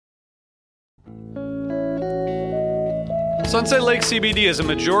Sunset Lake CBD is a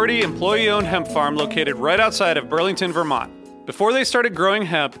majority employee-owned hemp farm located right outside of Burlington, Vermont. Before they started growing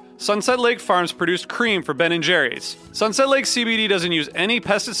hemp, Sunset Lake Farms produced cream for Ben & Jerry's. Sunset Lake CBD doesn't use any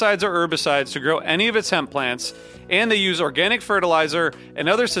pesticides or herbicides to grow any of its hemp plants, and they use organic fertilizer and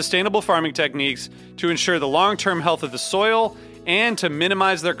other sustainable farming techniques to ensure the long-term health of the soil and to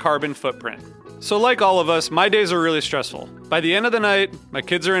minimize their carbon footprint. So like all of us, my days are really stressful. By the end of the night, my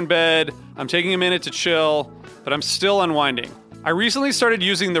kids are in bed, I'm taking a minute to chill, but I'm still unwinding. I recently started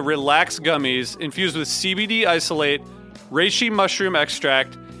using the Relax gummies infused with CBD isolate, reishi mushroom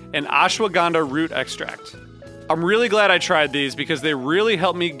extract, and ashwagandha root extract. I'm really glad I tried these because they really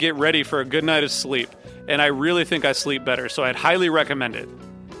helped me get ready for a good night of sleep, and I really think I sleep better, so I'd highly recommend it.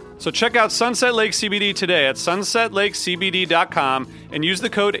 So check out Sunset Lake CBD today at sunsetlakecbd.com and use the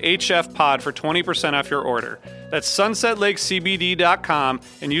code HFPod for 20% off your order. That's sunsetlakecbd.com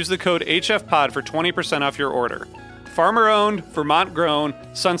and use the code HFPod for 20% off your order. Farmer-owned, Vermont-grown,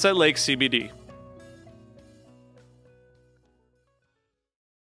 Sunset Lake CBD.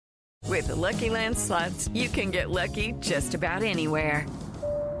 With the Lucky Land Slots, you can get lucky just about anywhere.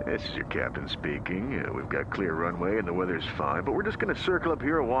 This is your captain speaking. We've got clear runway and the weather's fine, but we're just going to circle up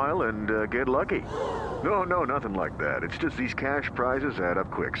here a while and get lucky. No, nothing like that. It's just these cash prizes add up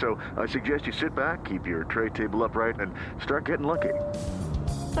quick. So I suggest you sit back, keep your tray table upright, and start getting lucky.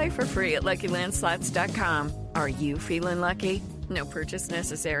 Play for free at LuckyLandSlots.com. Are you feeling lucky? No purchase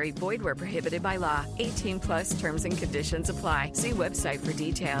necessary. Void where prohibited by law. 18 plus terms and conditions apply. See website for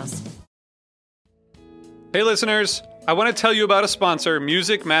details. Hey listeners, I want to tell you about a sponsor,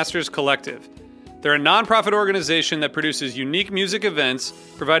 Music Masters Collective. They're a nonprofit organization that produces unique music events,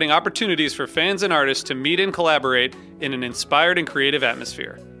 providing opportunities for fans and artists to meet and collaborate in an inspired and creative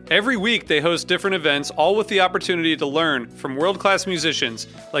atmosphere. Every week, they host different events, all with the opportunity to learn from world-class musicians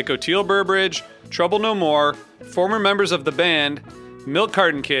like Oteil Burbridge, Trouble No More, former members of the band, Milk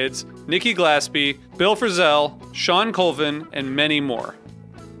Carton Kids, Nikki Glaspie, Bill Frisell, Sean Colvin, and many more.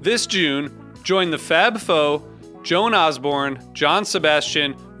 This June, join the Fab Four, Joan Osborne, John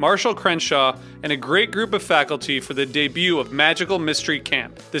Sebastian, Marshall Crenshaw, and a great group of faculty for the debut of Magical Mystery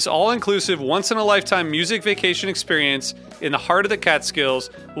Camp. This all-inclusive, once-in-a-lifetime music vacation experience in the heart of the Catskills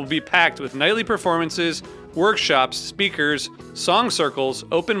will be packed with nightly performances, workshops, speakers, song circles,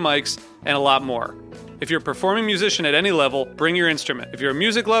 open mics, and a lot more. If you're a performing musician at any level, bring your instrument. If you're a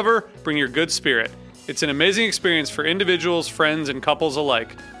music lover, bring your good spirit. It's an amazing experience for individuals, friends, and couples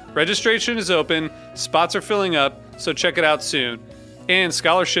alike. Registration is open, spots are filling up, so check it out soon. And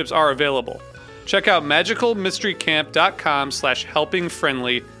scholarships are available. Check out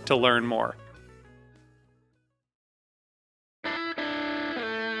magicalmysterycamp.com/helpingfriendly to learn more.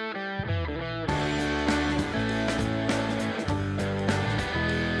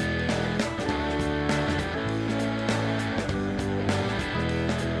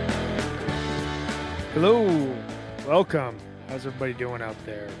 Hello, welcome. How's everybody doing out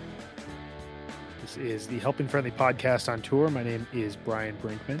there? This is the Helping Friendly podcast on tour. My name is Brian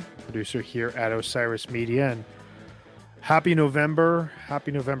Brinkman, producer here at Osiris Media, and happy November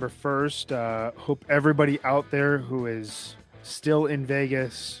 1st. Hope everybody out there who is still in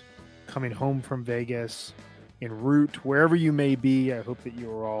Vegas, coming home from Vegas, en route, wherever you may be, I hope that you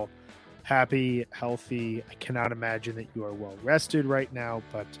are all happy, healthy. I cannot imagine that you are well rested right now,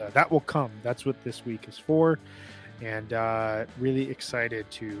 but that will come. That's what this week is for. And really excited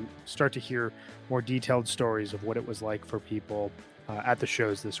to start to hear more detailed stories of what it was like for people at the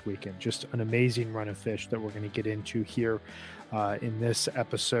shows this weekend. Just an amazing run of Phish that we're going to get into here in this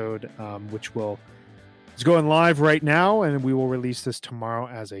episode, which is going live right now, and we will release this tomorrow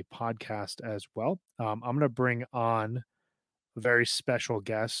as a podcast as well. I'm going to bring on a very special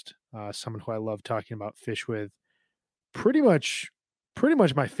guest, someone who I love talking about Phish with, pretty much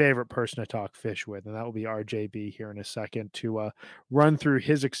my favorite person to talk Phish with, and that will be RJB here in a second to run through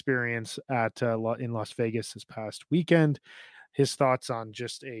his experience in Las Vegas this past weekend, his thoughts on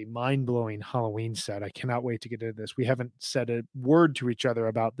just a mind-blowing Halloween set. I cannot wait to get into this. We haven't said a word to each other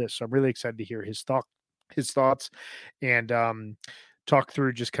about this, so I'm really excited to hear his thoughts and talk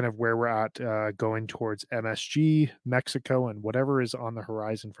through just kind of where we're at going towards MSG, Mexico, and whatever is on the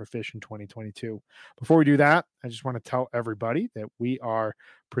horizon for Phish in 2022. Before we do that, I just want to tell everybody that we are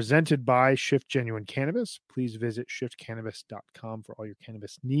presented by Shift Genuine Cannabis. Please visit shiftcannabis.com for all your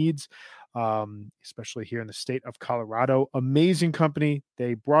cannabis needs, especially here in the state of Colorado. Amazing company.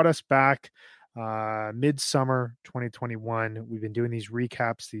 They brought us back midsummer 2021. We've been doing these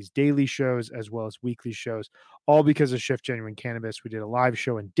recaps, these daily shows, as well as weekly shows, all because of Shift Genuine Cannabis. We did a live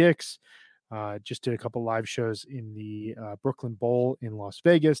show in Dick's Just did a couple live shows in the Brooklyn Bowl in Las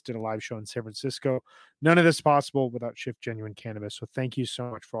Vegas, did a live show in San Francisco. None of this is possible without Shift Genuine Cannabis. So thank you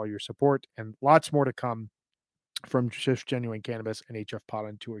so much for all your support, and lots more to come from Shift Genuine Cannabis and HFPod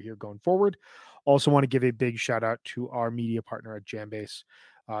on tour here going forward. Also want to give a big shout out to our media partner at Jambase.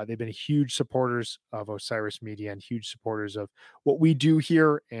 They've been huge supporters of Osiris Media and huge supporters of what we do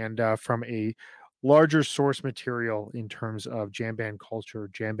here, and from a larger source material in terms of jam band culture,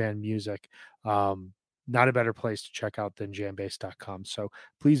 jam band music. Not a better place to check out than jambase.com. So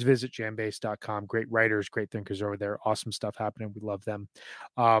please visit jambase.com. Great writers, great thinkers over there. Awesome stuff happening. We love them.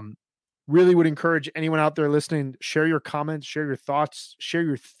 Really would encourage anyone out there listening, share your comments, share your thoughts, share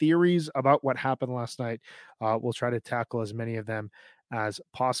your theories about what happened last night. We'll try to tackle as many of them as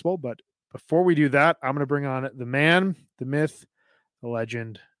possible. But before we do that, I'm going to bring on the man, the myth, the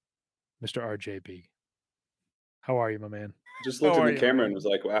legend, Mr. RJB. How are you, my man? Just looked in the camera and was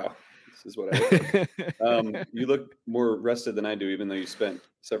like, wow, this is what I look like. You look more rested than I do, even though you spent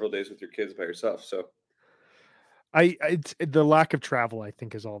several days with your kids by yourself. So it's the lack of travel, I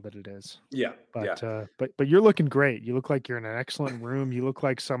think, is all that it is. Yeah. But you're looking great. You look like you're in an excellent room. You look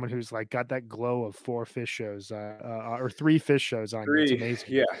like someone who's like got that glow of 4 fish shows or 3 fish shows on. 3, it's amazing.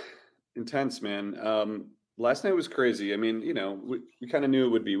 Yeah. Intense, man. Last night was crazy. I mean, we kind of knew it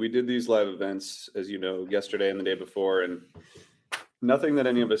would be. We did these live events, as you know, yesterday and the day before, and nothing that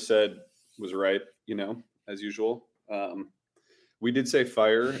any of us said was right, as usual. We did say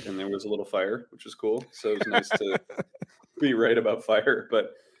fire, and there was a little fire, which was cool. So it was nice to be right about fire.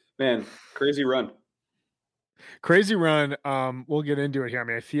 But, man, crazy run. Crazy run. We'll get into it here. I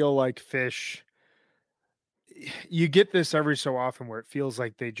mean, I feel like Fish, you get this every so often where it feels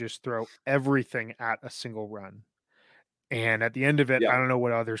like they just throw everything at a single run. And at the end of it, I don't know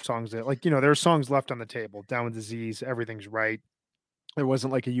what other songs there are songs left on the table. Down with Disease, Everything's Right. There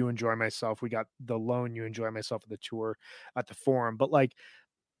wasn't like a You Enjoy Myself. We got the lone You Enjoy Myself at the tour at the Forum. But like,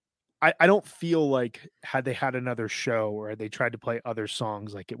 I don't feel like had they had another show or they tried to play other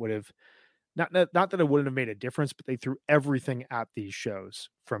songs, like it would have not that it wouldn't have made a difference, but they threw everything at these shows,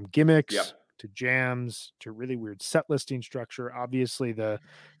 from gimmicks to jams to really weird set listing structure. Obviously the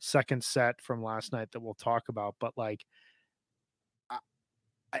second set from last night that we'll talk about, but like,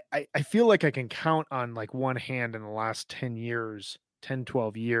 I feel like I can count on like one hand in the last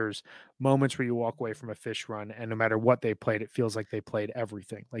 12 years, moments where you walk away from a Fish run and no matter what they played, it feels like they played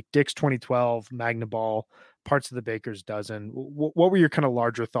everything. Like Dick's 2012, Magna Ball, parts of the Baker's Dozen. What were your kind of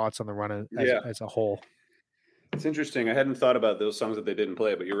larger thoughts on the run as a whole? It's interesting. I hadn't thought about those songs that they didn't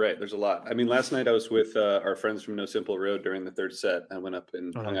play, but you're right. There's a lot. I mean, last night I was with our friends from No Simple Road during the third set. I went up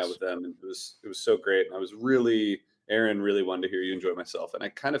and hung out with them, and it was so great. And Aaron really wanted to hear You Enjoy Myself, and I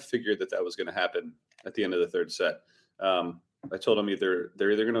kind of figured that was going to happen at the end of the third set. I told them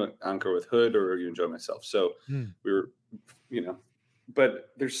they're either going to encore with Hood or You Enjoy Myself. So we were,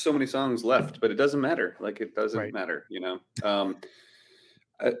 but there's so many songs left, but it doesn't matter. Like, it doesn't matter,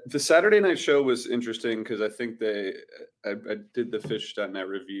 the Saturday night show was interesting because I think I did the Fish.net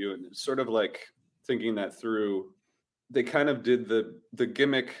review, and it's sort of like thinking that through. They kind of did the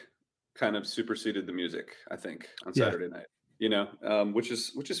gimmick kind of superseded the music, I think, on Saturday night, which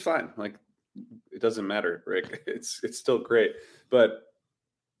is fine. Like, it doesn't matter, Rick. It's still great. But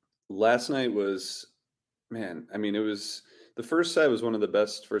last night was, man, I mean, it was, the first set was one of the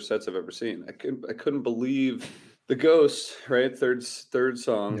best first sets I've ever seen. I couldn't believe the Ghost, right? Third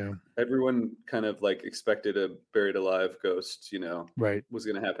song. Yeah. Everyone kind of like expected a Buried Alive Ghost, was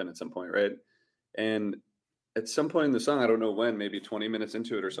going to happen at some point, right? And at some point in the song, I don't know when, maybe 20 minutes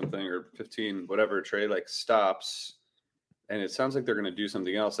into it or something, or 15, whatever, Trey like stops, and it sounds like they're going to do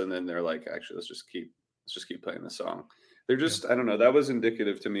something else, and then they're like, actually, let's just keep playing the song. They're just, I don't know, that was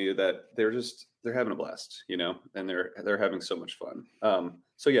indicative to me that they're having a blast, and they're having so much fun.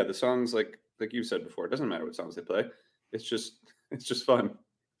 So yeah, the songs, like you said before, it doesn't matter what songs they play. It's just fun.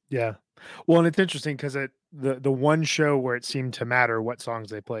 Yeah. Well, and it's interesting because the one show where it seemed to matter what songs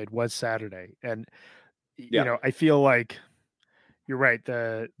they played was Saturday. And, I feel like you're right.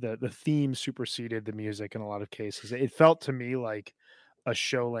 The theme superseded the music in a lot of cases. It felt to me like a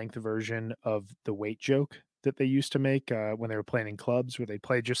show length version of the Wait joke that they used to make when they were playing in clubs, where they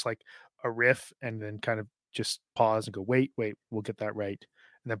play just like a riff and then kind of just pause and go, wait, we'll get that right.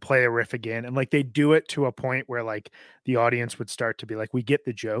 And then play a riff again. And like, they do it to a point where like the audience would start to be like, we get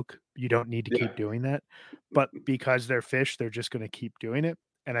the joke. You don't need to keep doing that. But because they're Fish, they're just going to keep doing it.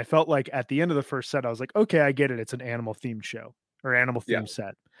 And I felt like at the end of the first set, I was like, okay, I get it. It's an animal themed show or animal themed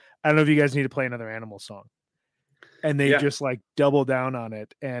set. I don't know if you guys need to play another animal song. And they just like double down on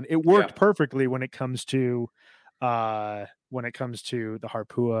it. And it worked perfectly when it comes to when it comes to the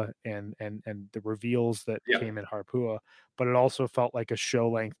Harpua and the reveals that Yeah. came in Harpua, but it also felt like a show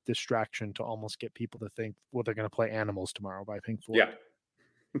length distraction to almost get people to think, well, they're going to play Animals tomorrow by Pink Floyd. Yeah.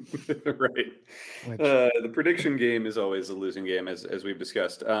 Right. Which, The prediction game is always a losing game, as we've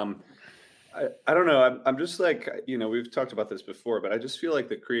discussed. I don't know. I'm just like, we've talked about this before, but I just feel like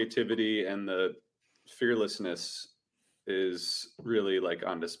the creativity and the fearlessness is really like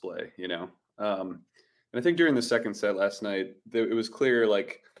on display, and I think during the second set last night, it was clear,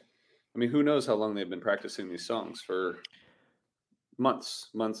 like, I mean, who knows how long they've been practicing these songs for months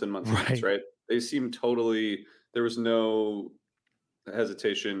and months and months, right. right? They seemed totally, there was no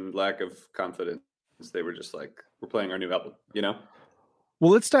hesitation, lack of confidence. They were just like, we're playing our new album.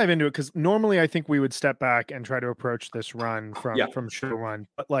 Well, let's dive into it, because normally I think we would step back and try to approach this run Yeah. from show one,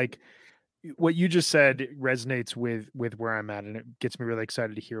 but like what you just said resonates with where I'm at, and it gets me really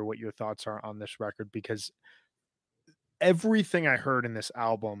excited to hear what your thoughts are on this record, because everything I heard in this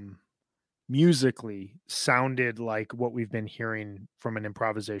album musically sounded like what we've been hearing from an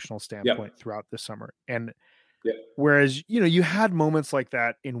improvisational standpoint throughout the summer. And Yeah. whereas, you had moments like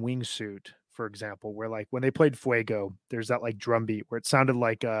that in Wingsuit, for example, where like when they played Fuego, there's that like drum beat where it sounded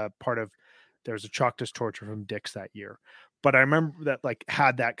like a part of, there's a Choctaw Torture from Dix that year. But I remember that like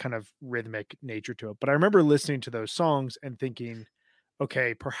had that kind of rhythmic nature to it. But I remember listening to those songs and thinking,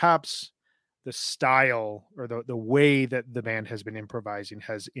 okay, perhaps the style or the way that the band has been improvising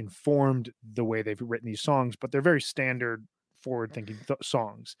has informed the way they've written these songs, but they're very standard forward thinking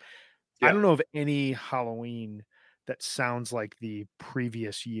songs. I Yeah. don't know of any Halloween that sounds like the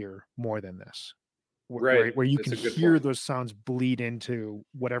previous year more than this, Right. where you That's can a good hear point. those sounds bleed into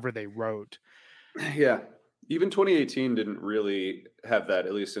whatever they wrote. Yeah. Even 2018 didn't really have that,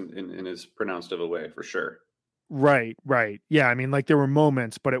 at least in as pronounced of a way, for sure. Right. Yeah, I mean, like there were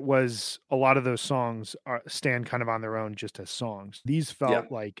moments, but it was a lot of those songs stand kind of on their own just as songs. These Yeah.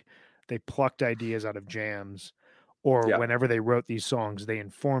 felt like they plucked ideas out of jams, or Yeah. whenever they wrote these songs, they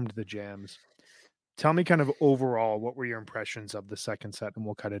informed the jams. Tell me kind of overall, what were your impressions of the second set, and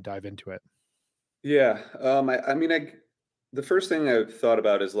we'll kind of dive into it. Yeah. I mean, the first thing I thought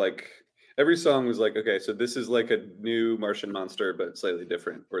about is like every song was like, okay, so this is like a new Martian Monster, but slightly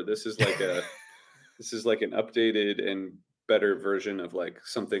different, or this is like an updated and better version of like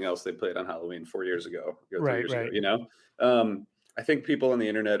something else they played on Halloween 4 years ago, or 3 years ago. Right. I think people on the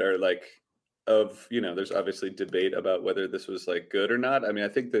internet are like, there's obviously debate about whether this was like good or not. I mean, I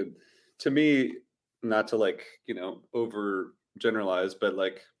think that, to me, not to like over generalize, but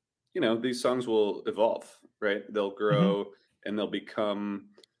like these songs will evolve, right? They'll grow and they'll become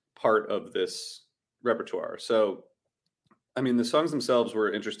part of this repertoire. So I mean, the songs themselves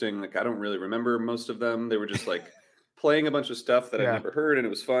were interesting. Like, I don't really remember most of them. They were just like playing a bunch of stuff that I'd Yeah. never heard, and it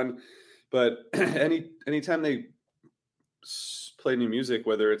was fun. But anytime they play new music,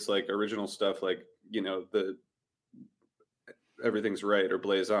 whether it's like original stuff, like the Everything's Right or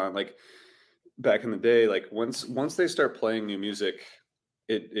Blaze On, like back in the day, like once they start playing new music,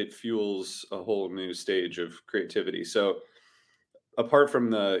 it fuels a whole new stage of creativity. So apart from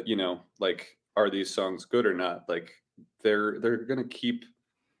the like, are these songs good or not, like they're going to keep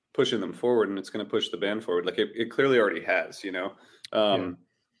pushing them forward, and it's going to push the band forward, like it clearly already has.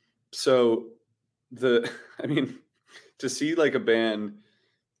 So I mean, to see like a band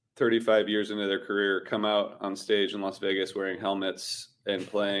 35 years into their career come out on stage in Las Vegas wearing helmets and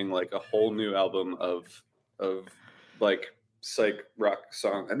playing like a whole new album of like psych rock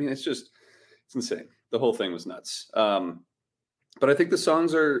song, I mean, it's insane. The whole thing was nuts. But I think the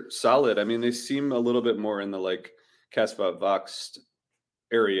songs are solid. I mean, they seem a little bit more in the like Casbah Vox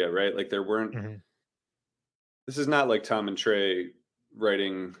area, right? Like there weren't, this is not like Tom and Trey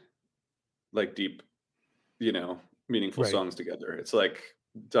writing like deep, meaningful songs together. It's like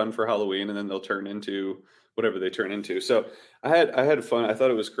done for Halloween, and then they'll turn into whatever they turn into. So I had fun. I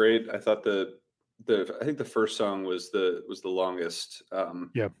thought it was great. I thought I think the first song was the longest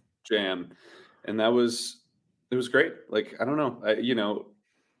jam, and it was great. Like, I don't know.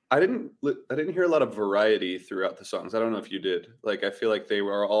 I didn't hear a lot of variety throughout the songs. I don't know if you did. Like, I feel like they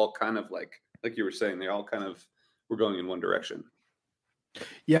were all kind of like you were saying, they all kind of were going in one direction.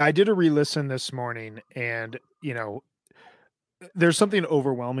 Yeah, I did a re-listen this morning, and there's something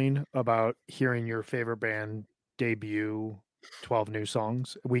overwhelming about hearing your favorite band debut 12 new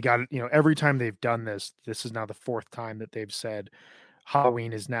songs. We got it, every time they've done this is now the fourth time that they've said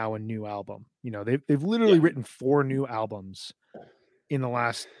Halloween is now a new album. They've literally written 4 new albums in the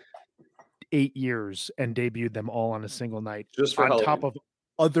last 8 years and debuted them all on a single night, just for on Halloween, top of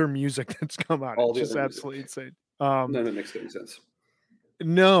other music that's come out. All it's just absolutely insane. None of it makes any sense.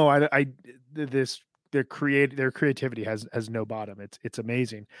 No, this their creativity has no bottom. It's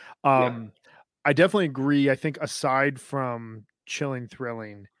amazing. Yeah. I definitely agree. I think aside from Chilling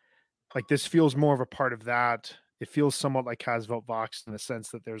Thrilling, like this feels more of a part of that. It feels somewhat like Casvelt Vox in the sense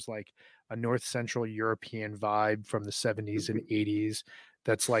that there's like a North Central European vibe from the 70s and 80s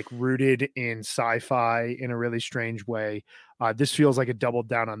that's like rooted in sci-fi in a really strange way. This feels like a double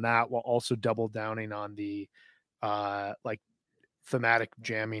down on that while also double downing on the like thematic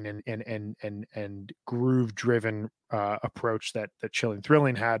jamming and groove driven approach that Chilling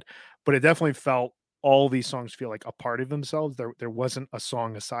Thrilling had. But it definitely felt all these songs feel like a part of themselves. There wasn't a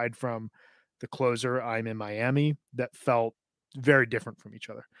song aside from the closer, I'm in Miami, that felt very different from each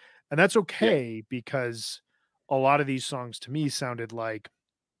other. And that's Yeah. okay because a lot of these songs to me sounded like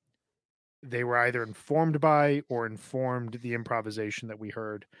they were either informed by or informed the improvisation that we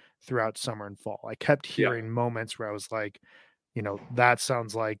heard throughout summer and fall. I kept Yeah. hearing moments where I was like, that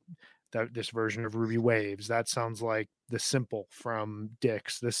sounds like this version of Ruby Waves. That sounds like the Simple from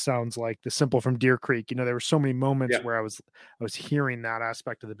Dix. This sounds like the Simple from Deer Creek. There were so many moments Yeah. where I was hearing that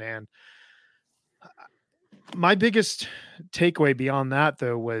aspect of the band. My biggest takeaway beyond that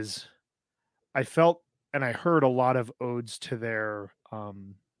though was I felt and I heard a lot of odes to their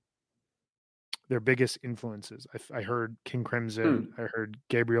biggest influences. I heard King Crimson, Hmm. I heard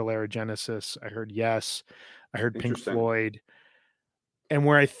Gabriel Aerogenesis, I heard Yes, I heard Pink Interesting. Floyd. And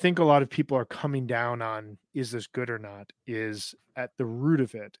where I think a lot of people are coming down on is this good or not is at the root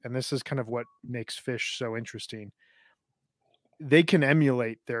of it. And this is kind of what makes Fish so interesting. They can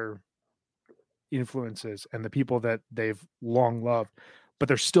emulate their influences and the people that they've long loved, but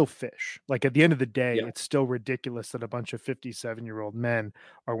they're still Fish. Like at the end of the day, Yeah. it's still ridiculous that a bunch of 57-year-old men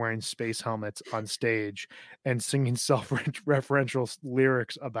are wearing space helmets on stage and singing self-referential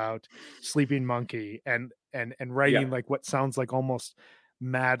lyrics about Sleeping Monkey and Yeah. writing like what sounds like almost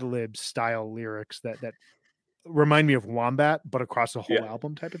Mad Lib style lyrics that remind me of Wombat, but across a whole Yeah.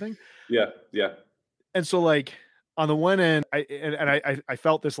 album type of thing. Yeah. Yeah. And so like on the one end, I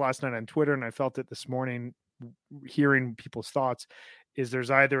felt this last night on Twitter and I felt it this morning hearing people's thoughts is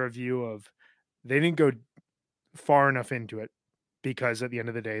there's either a view of they didn't go far enough into it because at the end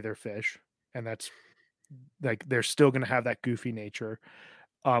of the day they're Fish and that's like they're still going to have that goofy nature,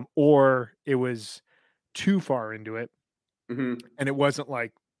 or it was too far into it Hmm. and it wasn't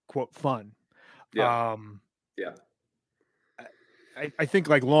like quote fun. Yeah. um Yeah. I think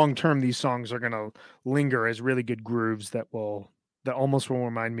like long term these songs are going to linger as really good grooves that almost will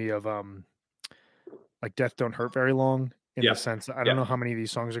remind me of like Death Don't Hurt Very Long, in Yeah. the sense that I don't Yeah. know how many of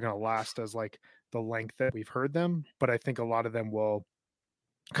these songs are going to last as like the length that we've heard them, but I think a lot of them will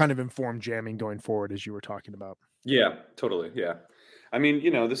kind of inform jamming going forward, as you were talking about. Yeah. Totally. Yeah. I mean,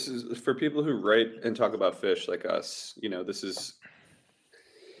 this is for people who write and talk about Fish like us.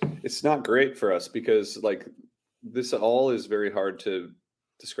 It's not great for us because like this all is very hard to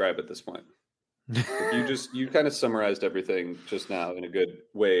describe at this point. Like you kind of summarized everything just now in a good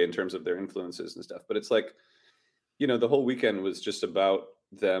way in terms of their influences and stuff. But it's like, the whole weekend was just about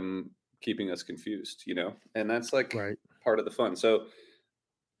them keeping us confused, and that's like Right. part of the fun. So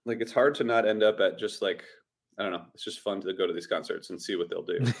like it's hard to not end up at just like, I don't know, it's just fun to go to these concerts and see what they'll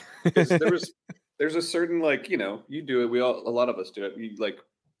do. Because there's a certain like, you do it, a lot of us do it. You like,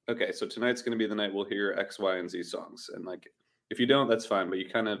 okay, so tonight's gonna be the night we'll hear X, Y, and Z songs. And like if you don't, that's fine, but you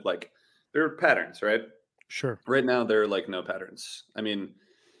kind of like there are patterns, right? Sure. Right now there are like no patterns. I mean,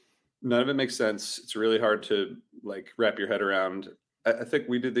 none of it makes sense. It's really hard to like wrap your head around. I think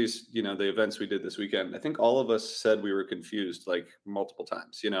we did these, the events we did this weekend. I think all of us said we were confused like multiple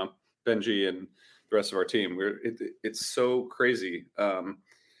times. Benji and the rest of our team. It's so crazy.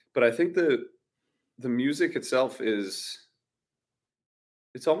 But I think the music itself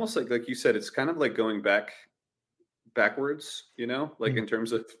it's almost like you said, it's kind of like going backwards. Like in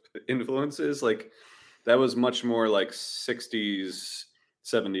terms of influences. Like that was much more like 60s,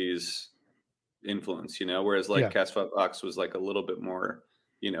 70s influence, whereas like Yeah. Cast Fox was like a little bit more,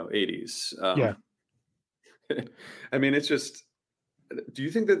 80s. Yeah. I mean, it's just, do you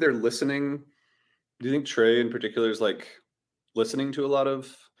think that they're listening? Do you think Trey in particular is like listening to a lot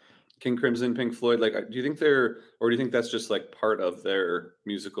of King Crimson, Pink Floyd? Like, do you think or do you think that's just like part of their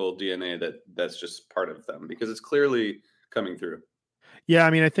musical DNA that's just part of them? Because it's clearly coming through. Yeah.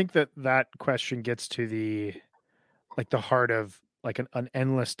 I mean, I think that question gets to the heart of like an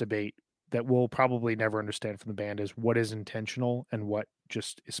endless debate that we'll probably never understand from the band is what is intentional and what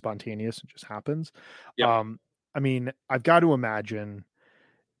just is spontaneous and just happens. Yep. I mean, I've got to imagine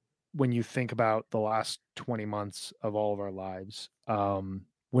when you think about the last 20 months of all of our lives,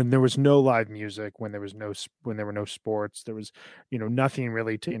 when there was no live music, when there were no sports, there was, nothing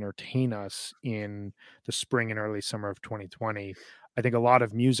really to entertain us in the spring and early summer of 2020. I think a lot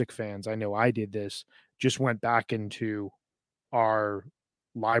of music fans, I know I did this, just went back into our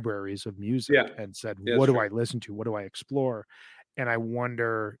libraries of music Yeah. and said, Yeah, what that's do true. I listen to? What do I explore? And I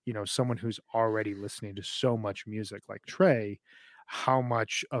wonder, someone who's already listening to so much music like Trey, how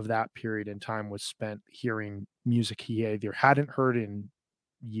much of that period in time was spent hearing music he either hadn't heard in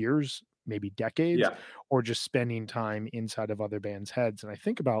years, maybe decades, Yeah. or just spending time inside of other bands' heads. And I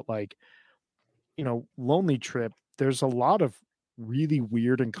think about, like, Lonely Trip, there's a lot of really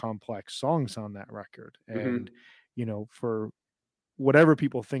weird and complex songs on that record. And, Hmm. for whatever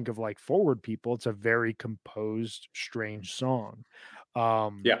people think of like Forward People, it's a very composed, strange song.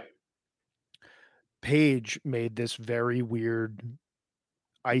 Um, Yeah. Page made this very weird,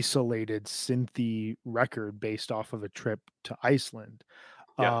 isolated synthy record based off of a trip to Iceland.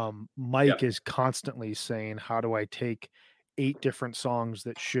 Yeah. Mike Yeah. is constantly saying, how do I take 8 different songs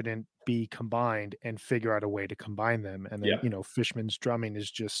that shouldn't be combined and figure out a way to combine them? And then, Yeah. Fishman's drumming is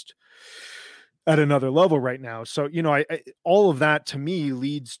just at another level right now. So, I all of that to me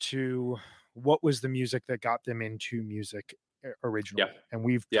leads to what was the music that got them into music Yeah. originally. And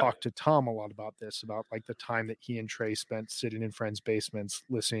we've Yeah. talked to Tom a lot about this, about like the time that he and Trey spent sitting in friends' basements,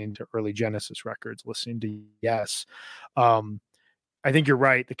 listening to early Genesis records, listening to Yes. Um, I think you're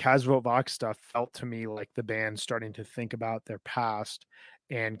right. The Casvo Vox stuff felt to me like the band starting to think about their past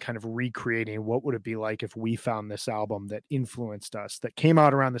and kind of recreating what would it be like if we found this album that influenced us, that came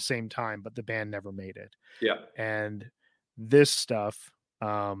out around the same time, but the band never made it. Yeah. And this stuff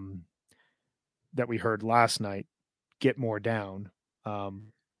that we heard last night, Get More Down,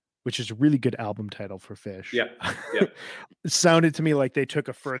 which is a really good album title for Fish. Yeah. Yeah. It sounded to me like they took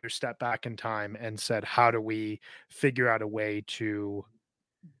a further step back in time and said, how do we figure out a way to,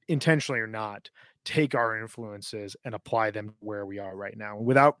 intentionally or not, take our influences and apply them where we are right now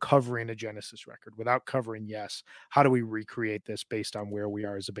without covering a Genesis record, without covering Yes? How do we recreate this based on where we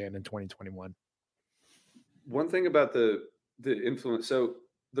are as a band in 2021? One thing about the influence, so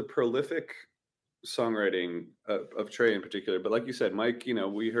the prolific songwriting of Trey in particular, but like you said, Mike,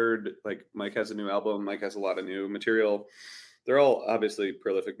 we heard like Mike has a new album, Mike has a lot of new material. They're all obviously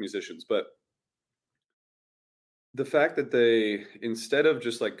prolific musicians, but the fact that they, instead of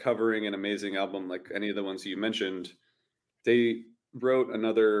just like covering an amazing album like any of the ones you mentioned, they wrote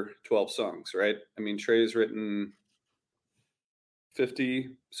another 12 songs, right? I mean, Trey's written 50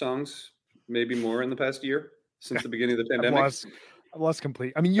 songs, maybe more in the past year since the beginning of the I've pandemic. lost I've lost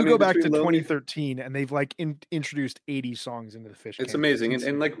complete. I mean, I you mean, go back between to Lonely, 2013 and they've like introduced 80 songs into the Fish it's canon. It's amazing. And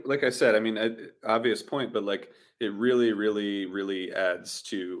insane. like I said, I mean, obvious point, but like it really, really, really adds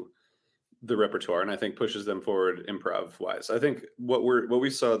to the repertoire and I think pushes them forward improv wise. I think what we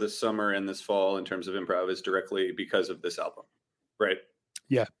saw this summer and this fall in terms of improv is directly because of this album, right?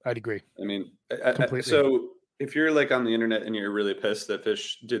 Yeah, I'd agree I mean, completely. so if you're like on the internet and you're really pissed that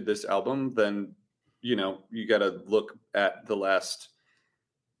Fish did this album, then you got to look at the last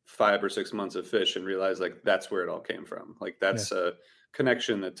 5 or 6 months of Fish and realize like that's where it all came from. Like Yeah. that's a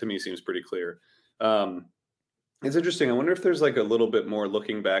connection that to me seems pretty clear. Um, it's interesting. I wonder if there's like a little bit more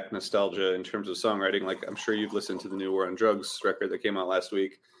looking back nostalgia in terms of songwriting. Like I'm sure you've listened to the new War on Drugs record that came out last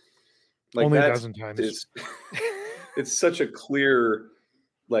week. Like Only a that dozen times. is, it's such a clear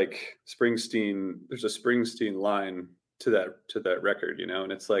like Springsteen. There's a Springsteen line to that record,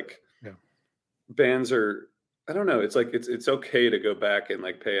 and it's like Yeah. bands are. I don't know. It's like it's okay to go back and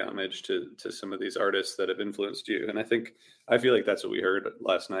like pay homage to some of these artists that have influenced you, and I feel like that's what we heard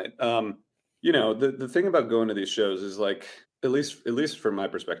last night. The thing about going to these shows is like at least from my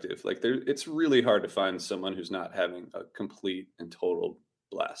perspective, like it's really hard to find someone who's not having a complete and total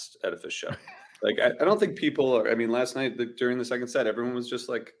blast at a Fish show. Like I don't think people are. I mean, last night during the second set, everyone was just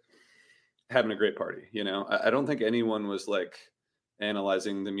like having a great party. I don't think anyone was like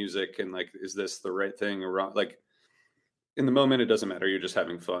analyzing the music and like, is this the right thing or wrong? Like in the moment, it doesn't matter. You're just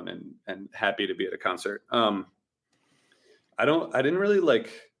having fun and happy to be at a concert. I didn't really like.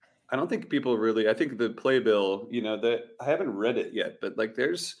 I don't think people really. I think the playbill, that I haven't read it yet, but like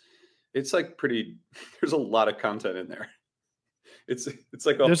it's like pretty. There's a lot of content in there. It's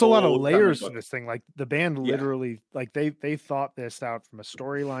like There's a lot of whole comic layers to book. this thing. Like the band Yeah. literally, like they thought this out from a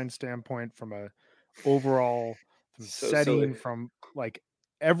storyline standpoint, from a overall, from So setting, silly. from like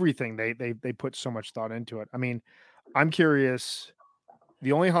everything. They put so much thought into it. I mean, I'm curious.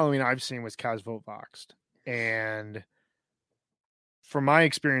 The only Halloween I've seen was Kaz Vote Voxed, and from my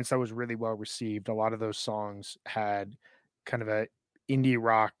experience, that was really well received. A lot of those songs had kind of a indie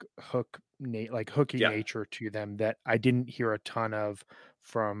rock hooky Yeah. nature to them that I didn't hear a ton of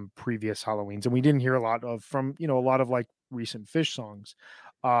from previous Halloweens, and we didn't hear a lot of from, a lot of like recent Fish songs.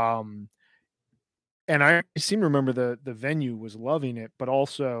 Um, and I seem to remember the venue was loving it, but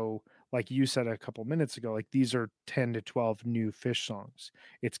also like you said a couple minutes ago, like these are 10 to 12 new Fish songs.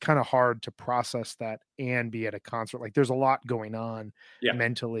 It's kind of hard to process that and be at a concert. Like there's a lot going on Yeah.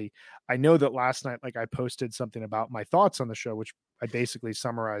 mentally. I know that last night, like I posted something about my thoughts on the show, which I basically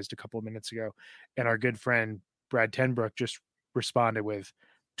summarized a couple of minutes ago. And our good friend Brad Tenbrook just responded with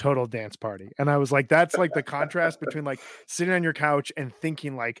total dance party. And I was like, that's like the contrast between like sitting on your couch and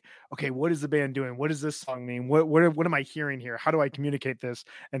thinking like, okay, what is the band doing? What does this song mean? What am I hearing here? How do I communicate this?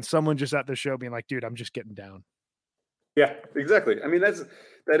 And someone just at the show being like, dude, I'm just getting down. Yeah, exactly. I mean,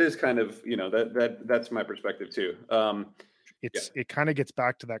 that is kind of, that's my perspective too. It kind of gets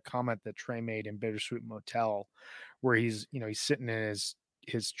back to that comment that Trey made in Bittersweet Motel, where he's sitting in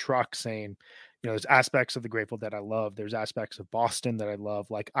his truck saying, there's aspects of the Grateful Dead I love. There's aspects of Boston that I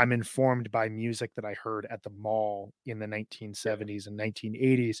love. Like I'm informed by music that I heard at the mall in the 1970s and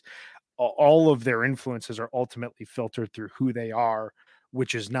 1980s. All of their influences are ultimately filtered through who they are,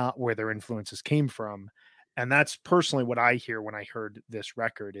 which is not where their influences came from. And that's personally what I hear when I heard this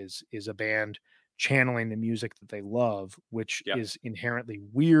record is a band channeling the music that they love, which is inherently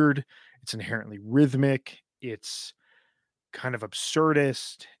weird. It's inherently rhythmic. It's kind of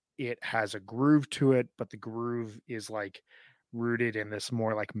absurdist. It has a groove to it, but the groove is like rooted in this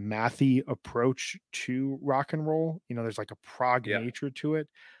more like mathy approach to rock and roll. There's like a prog nature to it.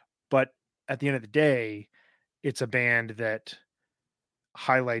 But at the end of the day, it's a band that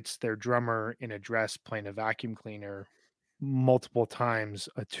highlights their drummer in a dress playing a vacuum cleaner multiple times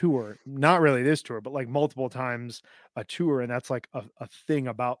a tour. Not really this tour, but like multiple times a tour. And that's like a thing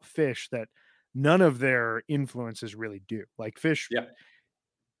about Fish that none of their influences really do. Like Fish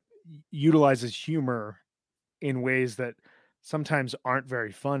utilizes humor in ways that sometimes aren't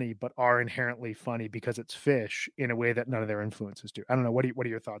very funny, but are inherently funny because it's Fish in a way that none of their influences do. I don't know. What are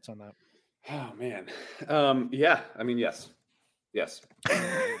your thoughts on that? Oh man. Yeah. I mean, yes. I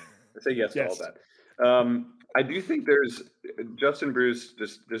say yes to all that. I do think there's Justin Bruce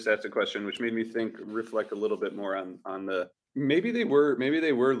just asked a question, which made me reflect a little bit more on the maybe they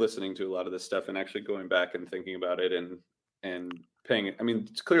were listening to a lot of this stuff and actually going back and thinking about it and paying. I mean,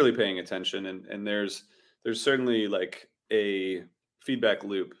 it's clearly paying attention, and there's certainly like a feedback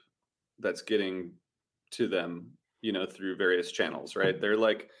loop that's getting to them, through various channels, right? They're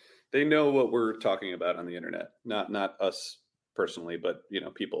like they know what we're talking about on the internet, not us personally, but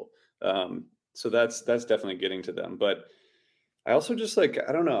people. So that's definitely getting to them. But I also just like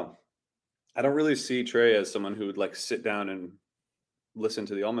I don't know. I don't really see Trey as someone who would like sit down and listen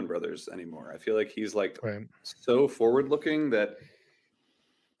to the Allman Brothers anymore. I feel like he's like so forward looking that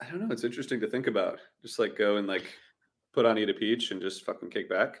I don't know. It's interesting to think about. Just like go and like put on Eat a Peach and just fucking kick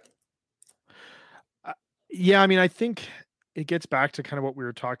back. Yeah, I mean, I think it gets back to kind of what we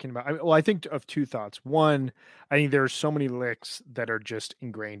were talking about. I think of two thoughts. One, I think there are so many licks that are just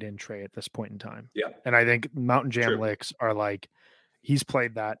ingrained in Trey at this point in time. Yeah. And I think Mountain Jam licks are like, he's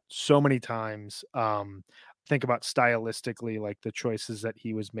played that so many times. Think about stylistically, like the choices that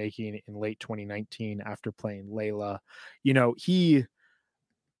he was making in late 2019 after playing Layla. He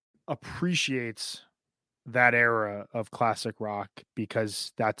appreciates that era of classic rock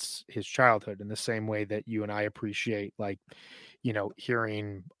because that's his childhood in the same way that you and I appreciate like,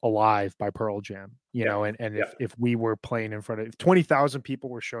 hearing Alive by Pearl Jam, and if we were playing in front of if 20,000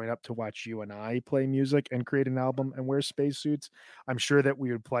 people were showing up to watch you and I play music and create an album and wear spacesuits, I'm sure that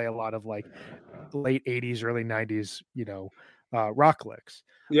we would play a lot of like late 80s, early 90s, rock licks.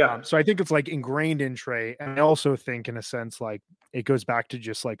 Yeah. So I think it's like ingrained in Trey. And I also think in a sense, like it goes back to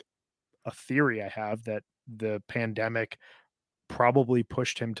just like a theory I have that the pandemic probably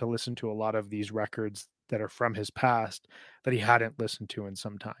pushed him to listen to a lot of these records that are from his past that he hadn't listened to in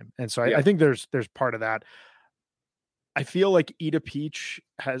some time. And so I think there's part of that. I feel like Eat a Peach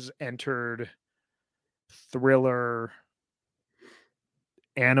has entered Thriller,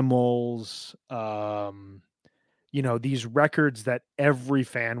 Animals, these records that every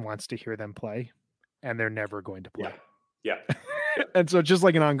fan wants to hear them play and they're never going to play. Yeah. And so it's just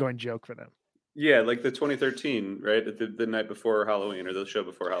like an ongoing joke for them. Yeah, like the 2013, right? The night before Halloween or the show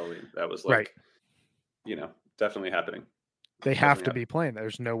before Halloween. That was like, definitely happening. They have to be playing.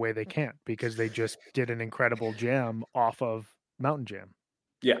 There's no way they can't because they just did an incredible jam off of Mountain Jam.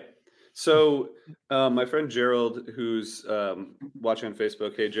 Yeah. So my friend Gerald, who's watching on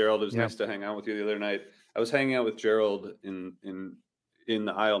Facebook, hey Gerald, it was nice to hang out with you the other night. I was hanging out with Gerald in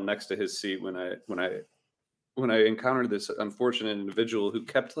the aisle next to his seat when I encountered this unfortunate individual who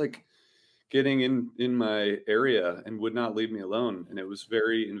kept getting in my area and would not leave me alone, and it was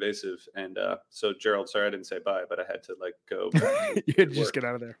very invasive. And so Gerald, sorry I didn't say bye, but I had to like go back You had to just get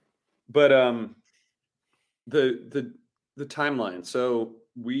out of there. But the timeline. So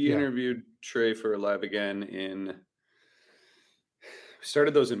we interviewed Trey for Alive Again we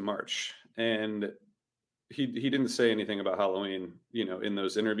started those in March, and he didn't say anything about Halloween, in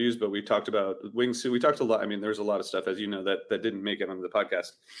those interviews, but we talked about Wingsuit. We talked a lot. I mean, there's a lot of stuff, as you know, that didn't make it onto the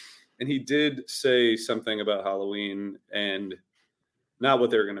podcast. And he did say something about Halloween and not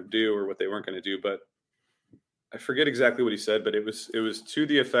what they were going to do or what they weren't going to do, but I forget exactly what he said, but it was to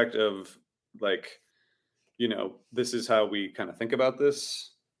the effect of like, this is how we kind of think about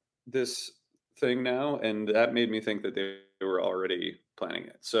this thing now. And that made me think that they were already planning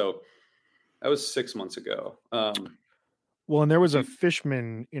it. So that was 6 months ago. Well, and there was a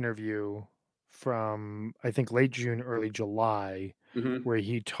Fishman interview from, I think, late June, early July, where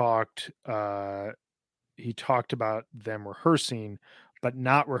he talked about them rehearsing, but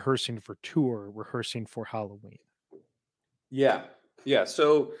not rehearsing for tour, rehearsing for Halloween. Yeah.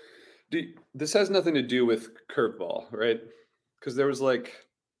 So this has nothing to do with Curveball, right? Because there was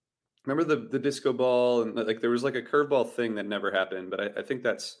remember the disco ball, and like there was like a Curveball thing that never happened, but I think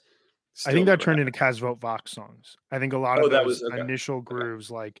that's. I think that turned into Casvote Vox songs. I think a lot of those okay. initial grooves,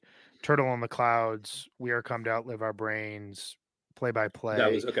 like Turtle on the Clouds, We Are Come to Outlive Our Brains, Play by Play.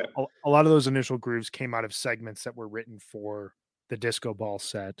 That was okay. A lot of those initial grooves came out of segments that were written for the disco ball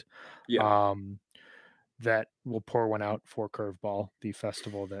set. Yeah. That will pour one out for Curveball, the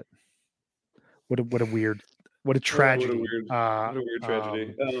festival that what a tragedy. What a weird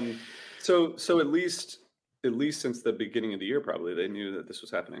tragedy. So at least since the beginning of the year, probably they knew that this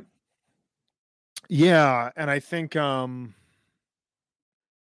was happening. Yeah, and I think the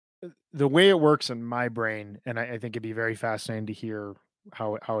way it works in my brain, and I think it'd be very fascinating to hear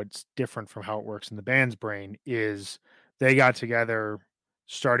how it's different from how it works in the band's brain, is they got together,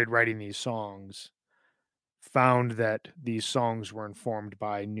 started writing these songs, found that these songs were informed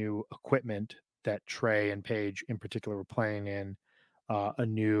by new equipment that Trey and Paige in particular were playing in, a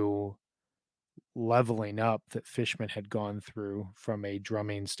new leveling up that Fishman had gone through from a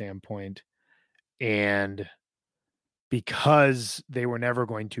drumming standpoint. And because they were never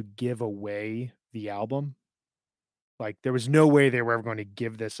going to give away the album, like there was no way they were ever going to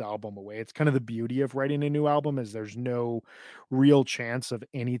give this album away. It's kind of the beauty of writing a new album, is there's no real chance of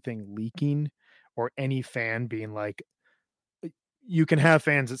anything leaking or any fan being like, you can have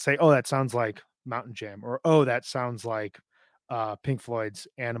fans that say, oh, that sounds like Mountain Jam, or, oh, that sounds like Pink Floyd's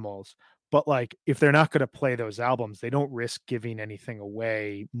Animals. But like, if they're not going to play those albums, they don't risk giving anything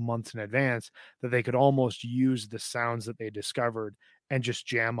away months in advance, that they could almost use the sounds that they discovered and just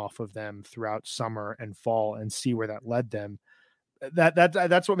jam off of them throughout summer and fall and see where that led them.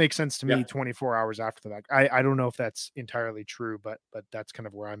 That's what makes sense to me. 24 hours after the fact. I don't know if that's entirely true, but that's kind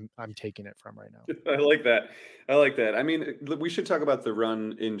of where I'm taking it from right now. I like that. I mean, we should talk about the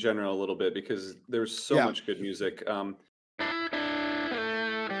run in general a little bit, because there's so much good music.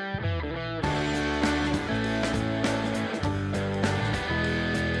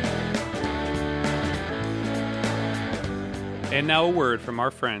 And now a word from our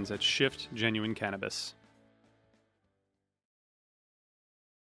friends at Shift Genuine Cannabis.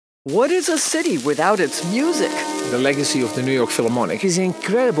 What is a city without its music? The legacy of the New York Philharmonic is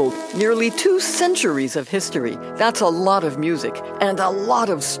incredible. Nearly 2 centuries of history. That's a lot of music and a lot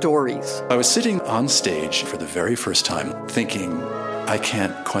of stories. I was sitting on stage for the very first time thinking, I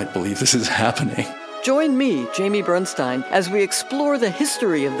can't quite believe this is happening. Join me, Jamie Bernstein, as we explore the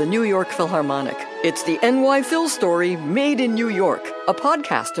history of the New York Philharmonic. It's the NY Phil story made in New York, a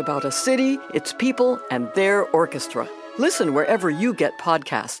podcast about a city, its people, and their orchestra. Listen wherever you get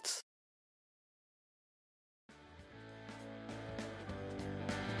podcasts.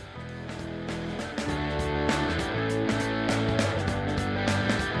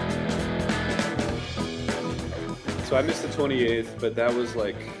 So I missed the 28th, but that was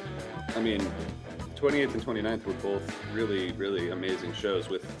 28th and 29th were both really, really amazing shows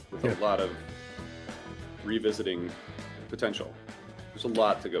with a lot of revisiting potential. There's a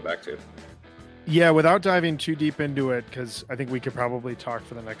lot to go back to. Yeah, without diving too deep into it, because I think we could probably talk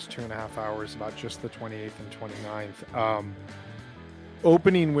for the next 2.5 hours about just the 28th and 29th.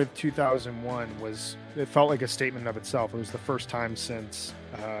 Opening with 2001 it felt like a statement of itself. It was the first time since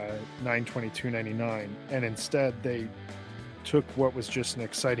 9/22/99, and instead they took what was just an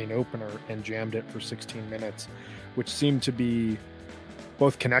exciting opener and jammed it for 16 minutes, which seemed to be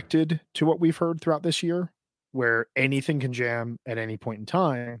both connected to what we've heard throughout this year, where anything can jam at any point in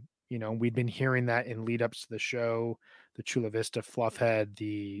time. We'd been hearing that in lead ups to the show. the Chula Vista Fluffhead,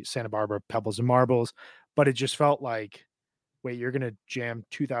 the Santa Barbara Pebbles and Marbles, but it just felt like, wait, you're going to jam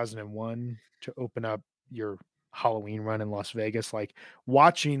 2001 to open up your Halloween run in Las Vegas? Like,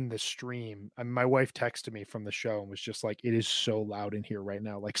 watching the stream, my wife texted me from the show and was just like, it is so loud in here right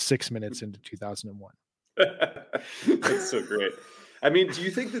now, like 6 minutes into 2001. That's so great. I mean, do you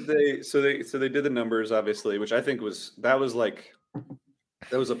think that they did the numbers, obviously, which I think was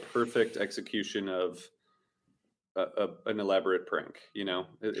a perfect execution of an elaborate prank, you know?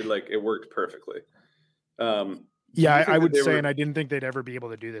 It worked perfectly. Yeah, I would say, and I didn't think they'd ever be able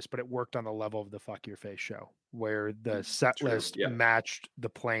to do this, but it worked on the level of the Fuck Your Face show, where the set list matched the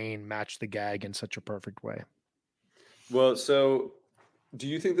plane, matched the gag in such a perfect way. Well, so do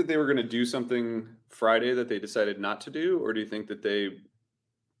you think that they were going to do something Friday that they decided not to do? Or do you think that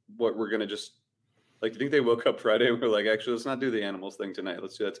we're going to just, like, do you think they woke up Friday and were like, actually, let's not do the animals thing tonight.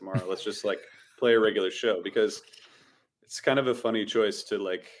 Let's do that tomorrow. Let's just like play a regular show? Because it's kind of a funny choice to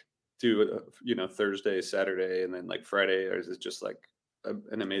like do, Thursday, Saturday, and then like Friday, or is it just like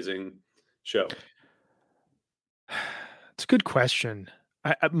an amazing show? It's a good question.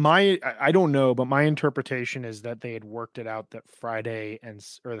 I don't know, but my interpretation is that they had worked it out that the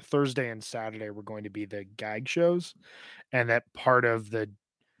Thursday and Saturday were going to be the gag shows, and that part of the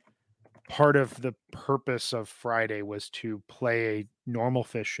purpose of Friday was to play a normal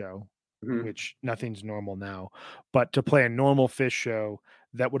Fish show, which nothing's normal now, but to play a normal Fish show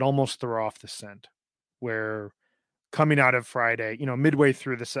that would almost throw off the scent, where coming out of Friday, midway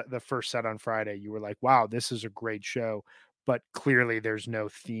through the first set on Friday, you were like, wow, this is a great show. But clearly there's no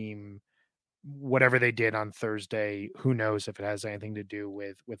theme. Whatever they did on Thursday, who knows if it has anything to do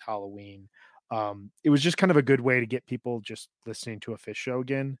with Halloween. It was just kind of a good way to get people just listening to a Fish show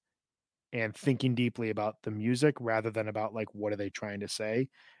again and thinking deeply about the music rather than about like, what are they trying to say?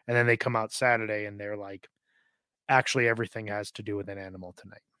 And then they come out Saturday and they're like, actually everything has to do with an animal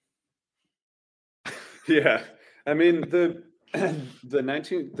tonight. Yeah. I mean, the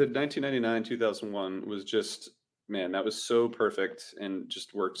 1999, 2001 was just, man, that was so perfect and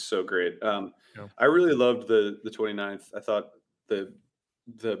just worked so great. I really loved the 29th. I thought the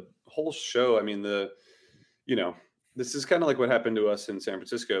whole show, I mean, this is kind of like what happened to us in San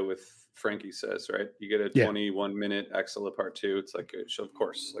Francisco with Frankie Says, right? You get a 21-minute Axela Part 2. It's like, of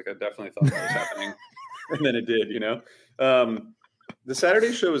course, like I definitely thought that was happening. And then it did, The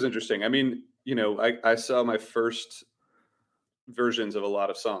Saturday show was interesting. I mean, I saw my first versions of a lot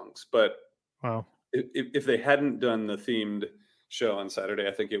of songs, but wow, if they hadn't done the themed show on Saturday,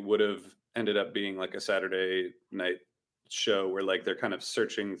 I think it would have ended up being like a Saturday night show where like they're kind of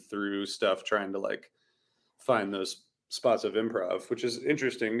searching through stuff, trying to like find those spots of improv, which is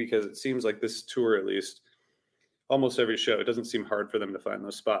interesting because it seems like this tour, at least almost every show, it doesn't seem hard for them to find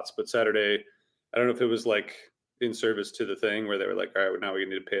those spots. But Saturday, I don't know if it was like in service to the thing where they were like, all right, now we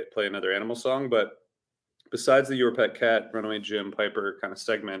need to play another animal song. But besides the Your Pet Cat, Runaway Jim, Piper kind of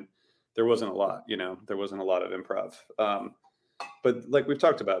segment, there wasn't a lot, there wasn't a lot of improv. But like we've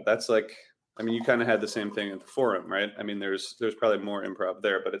talked about, that's like, I mean, you kind of had the same thing at the Forum, right? I mean, there's probably more improv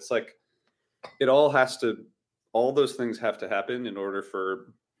there, but it's like, all those things have to happen in order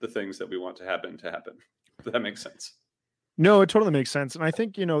for the things that we want to happen. If that makes sense. No, it totally makes sense. And I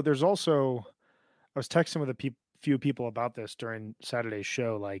think, there's also, I was texting with a few people about this during Saturday's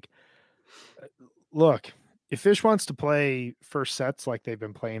show. Like, look, if Fish wants to play first sets like they've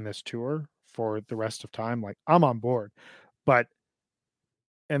been playing this tour for the rest of time, like I'm on board.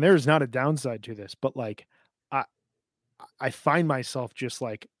 And there's not a downside to this, but like I find myself just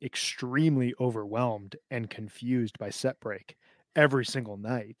like extremely overwhelmed and confused by set break every single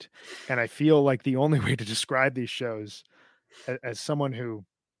night. And I feel like the only way to describe these shows as someone who,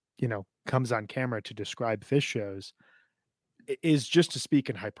 comes on camera to describe Fish shows is just to speak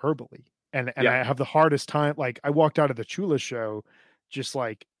in hyperbole. And I have the hardest time. Like I walked out of the Chula show just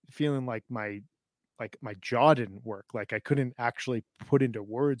like feeling like my jaw didn't work. Like I couldn't actually put into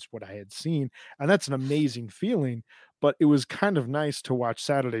words what I had seen. And that's an amazing feeling, but it was kind of nice to watch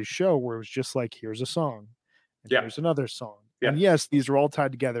Saturday's show where it was just like, here's a song and here's another song. And yes, these are all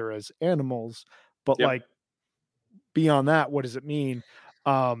tied together as animals, but like beyond that, what does it mean?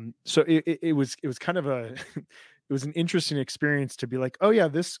 So it was kind of it was an interesting experience to be like, oh yeah,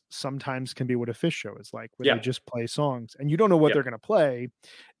 this sometimes can be what a Fish show is like, where they just play songs and you don't know what they're going to play.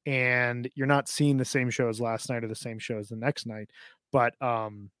 And you're not seeing the same show as last night or the same show as the next night. But I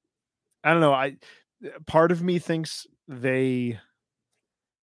don't know. Part of me thinks they,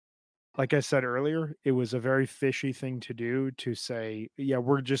 like I said earlier, it was a very fishy thing to do to say, yeah,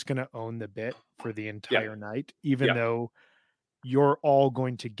 we're just going to own the bit for the entire night, even though you're all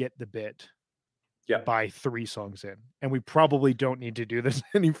going to get the bit by 3 songs in. And we probably don't need to do this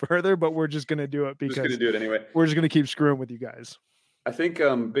any further, but we're just going to do it because just going to do it anyway. We're just going to keep screwing with you guys. I think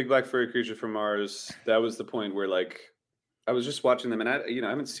Big Black Furry Creature from Mars, that was the point where like I was just watching them, and I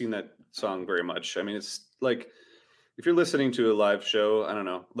haven't seen that song very much. I mean, it's like if you're listening to a live show, I don't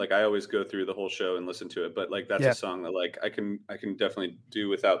know, like I always go through the whole show and listen to it, but like that's a song that like I can definitely do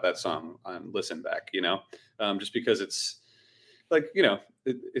without that song on listen back, just because it's like,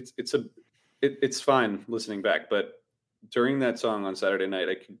 it's fine listening back, but during that song on Saturday night,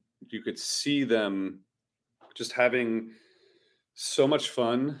 you could see them just having so much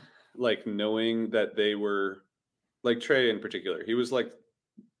fun, like knowing that they were like Trey in particular. He was like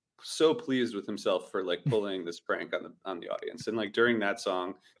so pleased with himself for like pulling this prank on the audience. And like during that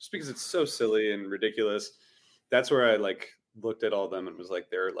song, just because it's so silly and ridiculous, that's where I like looked at all of them and was like,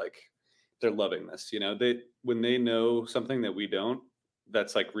 they're loving this. When they know something that we don't,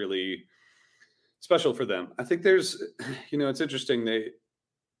 that's like really special for them. I think there's, it's interesting.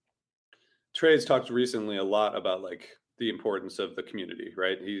 Trey's talked recently a lot about like the importance of the community,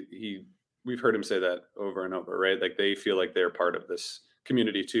 right? We've heard him say that over and over, right? Like they feel like they're part of this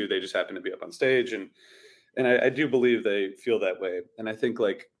community too. They just happen to be up on stage, and I do believe they feel that way. And I think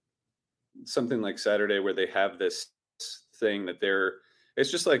like something like Saturday where they have this thing that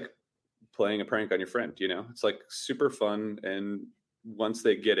it's just like playing a prank on your friend, it's like super fun. And once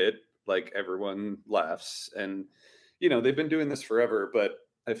they get it, like everyone laughs, and they've been doing this forever, but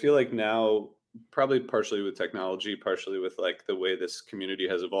I feel like now, probably partially with technology, partially with like the way this community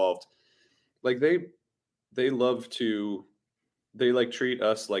has evolved, like they love to, they like treat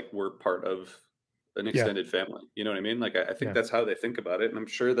us like we're part of an extended family. You know what I mean? Like, I think that's how they think about it. And I'm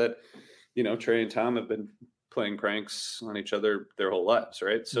sure that, Trey and Tom have been playing pranks on each other their whole lives.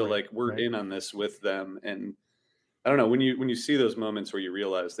 Right. So like we're in on this with them. And I don't know, when you see those moments where you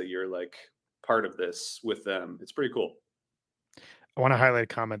realize that you're like part of this with them, it's pretty cool. I want to highlight a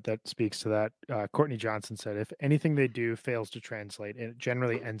comment that speaks to that. Courtney Johnson said, if anything they do fails to translate, it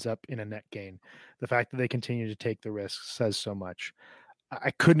generally ends up in a net gain. The fact that they continue to take the risks says so much.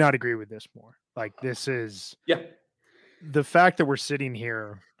 I could not agree with this more. Like, this is the fact that we're sitting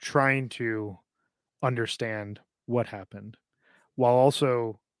here trying to understand what happened while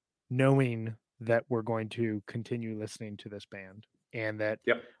also knowing that we're going to continue listening to this band, and that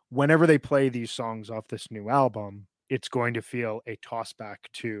whenever they play these songs off this new album, it's going to feel a toss back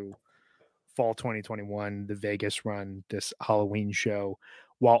to fall 2021, the Vegas run, this Halloween show,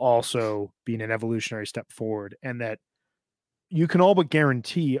 while also being an evolutionary step forward. And that you can all but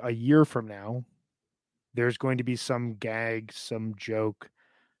guarantee a year from now, there's going to be some gag, some joke,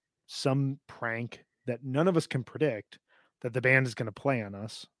 some prank that none of us can predict that the band is going to play on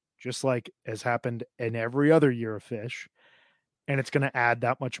us, just like has happened in every other year of Phish. And it's going to add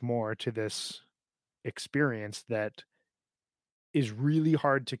that much more to this experience that is really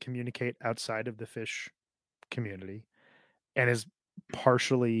hard to communicate outside of the Phish community, and is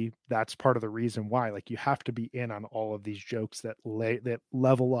partially, that's part of the reason why, like, you have to be in on all of these jokes that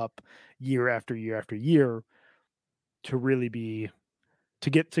level up year after year after year to really be to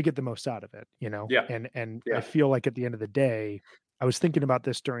get the most out of it, and I feel like at the end of the day, I was thinking about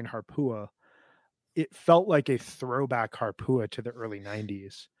this during Harpua. It felt like a throwback Harpua to the early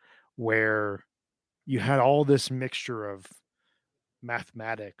 90s, where you had all this mixture of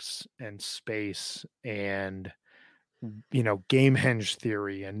mathematics and space and Gamehenge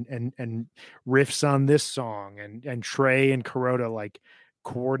theory and riffs on this song, and Trey and Kuroda like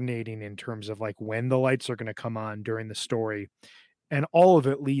coordinating in terms of like when the lights are going to come on during the story, and all of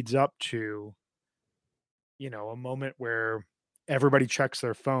it leads up to a moment where everybody checks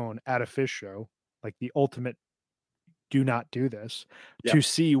their phone at a Phish show, like the ultimate do not do this, to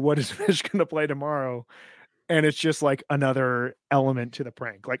see what is Phish going to play tomorrow. And it's just like another element to the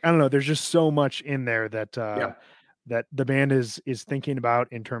prank. Like, I don't know, there's just so much in there that that the band is thinking about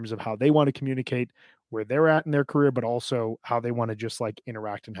in terms of how they want to communicate where they're at in their career, but also how they want to just like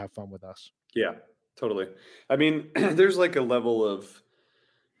interact and have fun with us. Yeah, totally. I mean, there's like a level of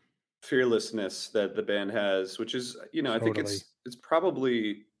fearlessness that the band has, which is, I think it's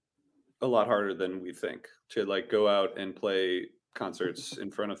probably a lot harder than we think to like go out and play concerts in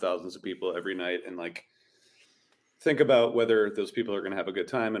front of thousands of people every night and like think about whether those people are going to have a good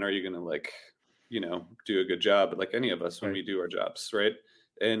time, and are you going to like, do a good job, like any of us when we do our jobs. Right.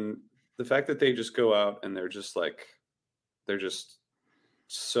 And the fact that they just go out and they're just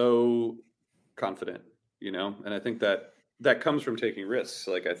so confident, and I think that comes from taking risks.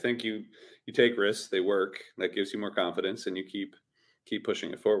 Like, I think you take risks, they work, that gives you more confidence, and you keep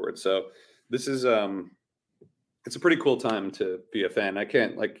pushing it forward. So this is, it's a pretty cool time to be a fan. I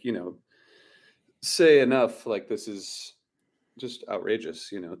can't, like, say enough. Like, this is just outrageous,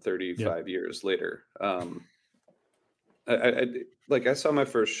 35 Yeah. years later. I saw my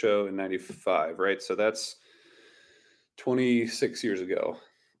first show in 95, right? So that's 26 years ago.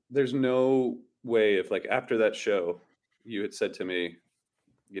 There's no way if, like, after that show, you had said to me,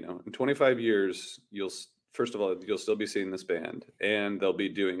 in 25 years, first of all, you'll still be seeing this band and they'll be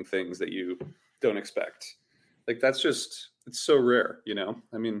doing things that you don't expect. Like, it's so rare,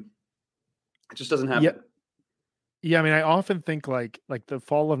 I mean, it just doesn't Yeah. happen. Yeah. I mean, I often think like the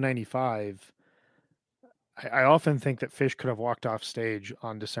fall of 95, I often think that Fish could have walked off stage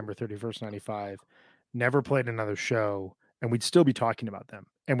on December 31st, 95, never played another show, and we'd still be talking about them.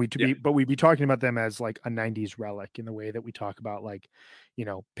 And Yeah. we'd be talking about them as like a 90s relic in the way that we talk about like,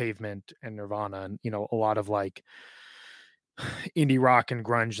 Pavement and Nirvana and, a lot of like indie rock and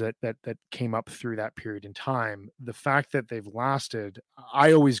grunge that came up through that period in time. The fact that they've lasted,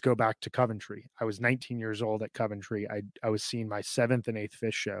 I always go back to Coventry. I was 19 years old at Coventry. I was seeing my 7th and 8th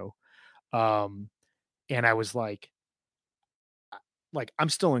Fish show. And I was like I'm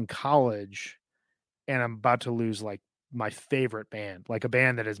still in college and I'm about to lose like my favorite band, like a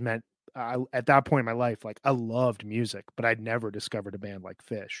band that has meant at that point in my life, like I loved music, but I'd never discovered a band like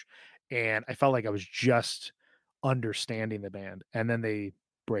Fish. And I felt like I was just understanding the band. And then they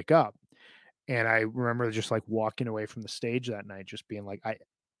break up. And I remember just like walking away from the stage that night, just being like, I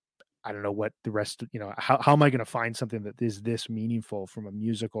don't know what the rest, how am I going to find something that is this meaningful from a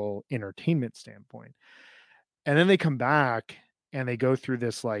musical entertainment standpoint? And then they come back and they go through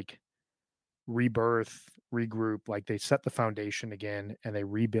this like rebirth, regroup, like they set the foundation again and they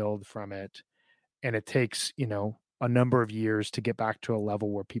rebuild from it. And it takes, a number of years to get back to a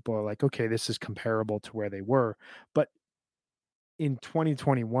level where people are like, okay, this is comparable to where they were. But in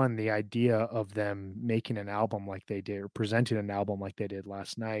 2021, the idea of them making an album like they did or presenting an album like they did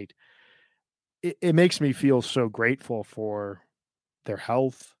last night, it makes me feel so grateful for their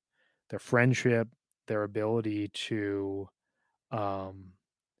health, their friendship, their ability to um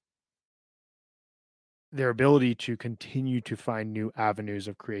continue to find new avenues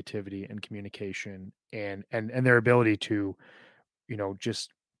of creativity and communication and their ability to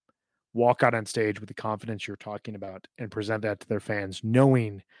just walk out on stage with the confidence you're talking about and present that to their fans,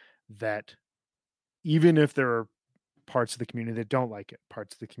 knowing that even if there are parts of the community that don't like it,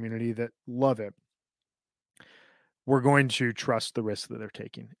 parts of the community that love it, we're going to trust the risks that they're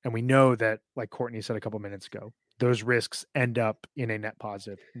taking. And we know that, like Courtney said a couple minutes ago, those risks end up in a net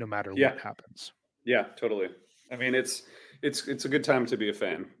positive no matter Yeah. what happens. Yeah, totally. I mean, it's a good time to be a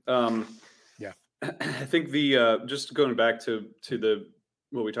fan. Yeah. I think just going back to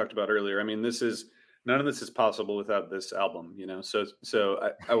what we talked about earlier. I mean, none of this is possible without this album,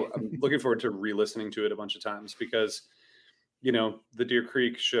 So I'm looking forward to re-listening to it a bunch of times because, the Deer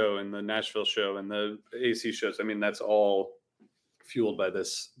Creek show and the Nashville show and the AC shows. I mean, that's all fueled by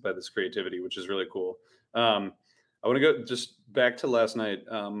this creativity, which is really cool. I want to go just back to last night.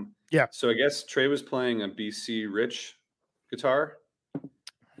 Yeah. So I guess Trey was playing a BC Rich guitar.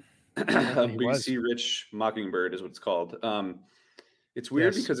 BC Rich Mockingbird is what it's called. It's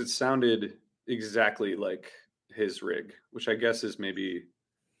weird because it sounded exactly like his rig, which I guess is maybe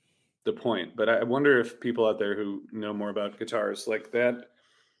the point. But I wonder if people out there who know more about guitars like that,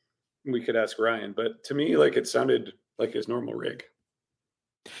 we could ask Ryan. But to me, like, it sounded like his normal rig.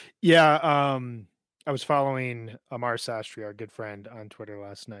 Yeah. I was following Amar Sastry, our good friend, on Twitter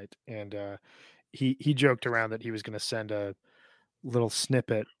last night, and he joked around that he was going to send a little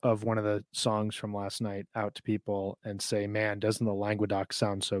snippet of one of the songs from last night out to people and say, man, doesn't the Languedoc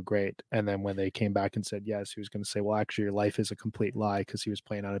sound so great? And then when they came back and said yes, he was going to say, well, actually your life is a complete lie, because he was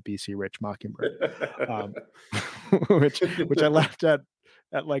playing on a BC Rich Mockingbird. which I laughed at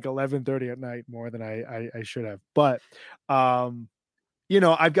like 11:30 at night more than I should have. But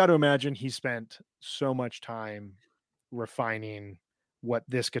I've got to imagine he spent so much time refining what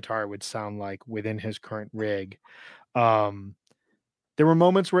this guitar would sound like within his current rig. There were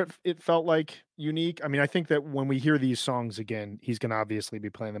moments where it felt like unique. I mean, I think that when we hear these songs again, he's going to obviously be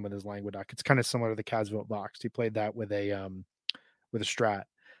playing them with his Languedoc. It's kind of similar to the Casville Vox. He played that with a Strat,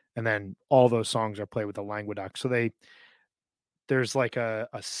 and then all those songs are played with the Languedoc. So there's like a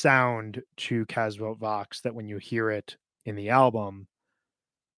sound to Casville Vox that when you hear it in the album,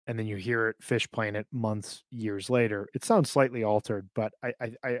 and then you hear it Fish playing it years later, it sounds slightly altered, but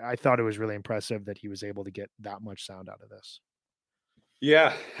I thought it was really impressive that he was able to get that much sound out of this.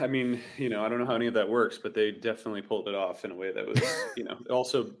 Yeah, I mean, I don't know how any of that works, but they definitely pulled it off in a way that was,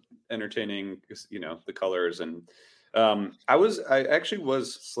 also entertaining, the colors. And I actually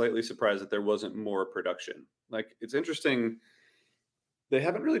was slightly surprised that there wasn't more production. Like, it's interesting they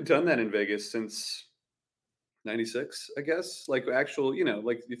haven't really done that in Vegas since 96, I guess. Like actual,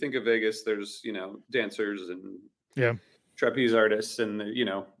 like you think of Vegas, there's, dancers and Yeah. trapeze artists and,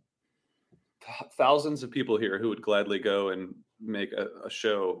 thousands of people here who would gladly go and make a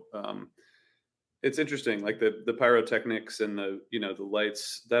show. It's interesting, like the pyrotechnics and the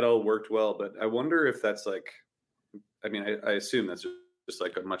lights, that all worked well. But I wonder if that's like, I mean, I assume that's just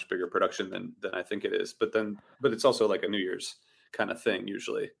like a much bigger production than I think it is. But it's also like a New Year's kind of thing,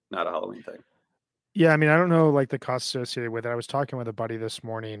 usually, not a Halloween thing. Yeah, I mean, I don't know like the cost associated with it. I was talking with a buddy this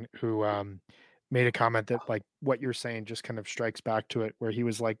morning who made a comment that like what you're saying just kind of strikes back to it, where he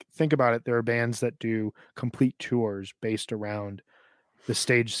was like, think about it. There are bands that do complete tours based around the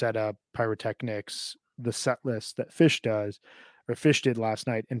stage setup, pyrotechnics, the set list that Fish does, or Fish did last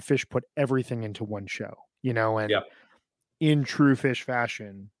night, and Fish put everything into one show, and Yeah. in true Fish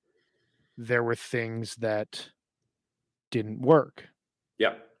fashion, there were things that didn't work.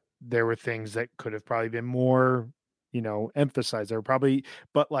 Yeah. There were things that could have probably been more, emphasized. There were probably,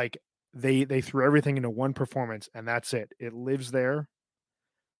 but like they threw everything into one performance and that's it. It lives there,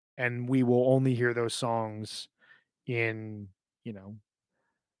 and we will only hear those songs in,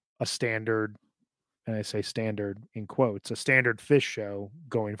 a standard, and I say standard in quotes, a standard Fish show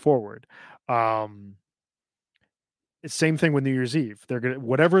going forward. Same thing with New Year's Eve. They're gonna,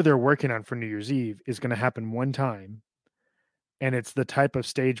 whatever they're working on for New Year's Eve is going to happen one time, and it's the type of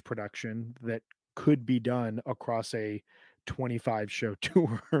stage production that could be done across a 25 show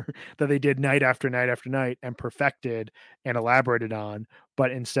tour that they did night after night after night and perfected and elaborated on.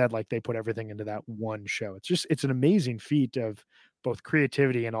 But instead, like, they put everything into that one show. It's an amazing feat of both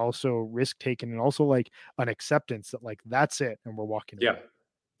creativity and also risk taking, and also like an acceptance that like that's it and we're walking away.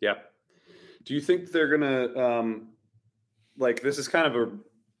 Yeah. Do you think they're gonna like, this is kind of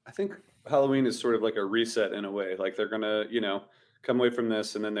I think Halloween is sort of like a reset in a way. Like they're gonna, come away from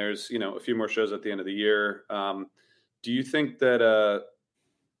this, and then there's, a few more shows at the end of the year. Do you think that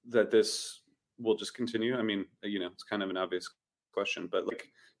that this will just continue? I mean, it's kind of an obvious question, but like,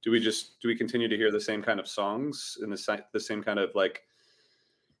 do we continue to hear the same kind of songs and the same kind of like,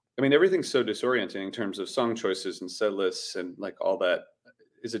 I mean, everything's so disorienting in terms of song choices and set lists and like all that.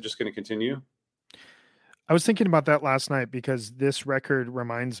 Is it just going to continue? I was thinking about that last night because this record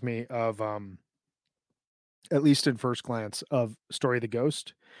reminds me of, at least in first glance, of Story of the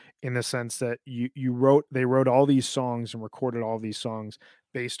Ghost, in the sense that they wrote all these songs and recorded all these songs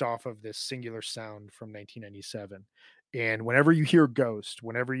based off of this singular sound from 1997. And whenever you hear Ghost,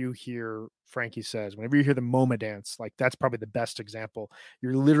 whenever you hear Frankie Says, whenever you hear the MoMA dance, like that's probably the best example.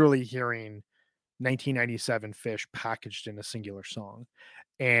 You're literally hearing 1997 Fish packaged in a singular song.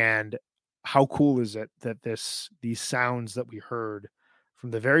 And how cool is it that these sounds that we heard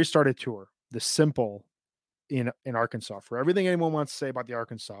from the very start of tour, the simple in Arkansas, for everything anyone wants to say about the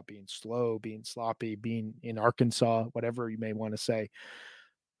Arkansas being slow, being sloppy, being in Arkansas, whatever you may want to say,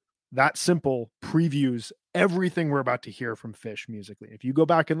 that simple previews everything we're about to hear from Fish musically. If you go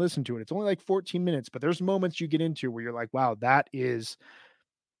back and listen to it, it's only like 14 minutes, but there's moments you get into where you're like, wow, that is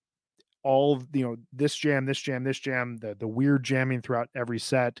all, this jam, the weird jamming throughout every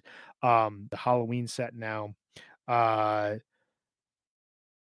set, the Halloween set now.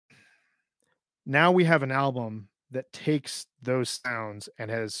 Now we have an album that takes those sounds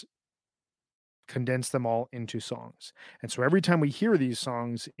and has condensed them all into songs. And so every time we hear these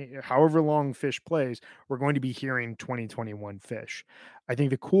songs, however long Fish plays, we're going to be hearing 2021 Fish. I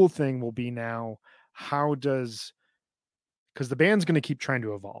think the cool thing will be now, because the band's going to keep trying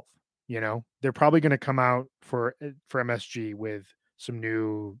to evolve. They're probably going to come out for MSG with some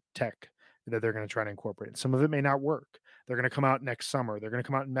new tech that they're going to try to incorporate. Some of it may not work. They're going to come out next summer. They're going to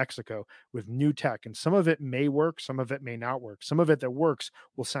come out in Mexico with new tech, and some of it may work. Some of it may not work. Some of it that works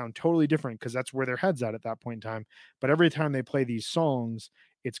will sound totally different because that's where their head's at that point in time. But every time they play these songs,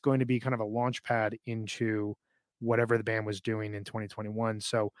 it's going to be kind of a launch pad into whatever the band was doing in 2021.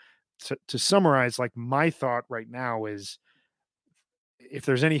 So to summarize, like, my thought right now is, if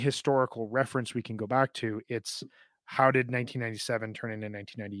there's any historical reference we can go back to, it's how did 1997 turn into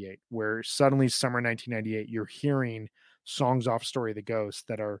 1998, where suddenly summer 1998, you're hearing songs off Story of the Ghost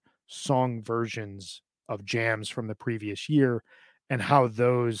that are song versions of jams from the previous year, and how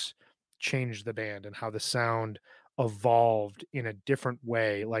those changed the band and how the sound evolved in a different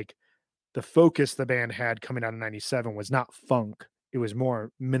way. Like, the focus the band had coming out of 97 was not funk. It was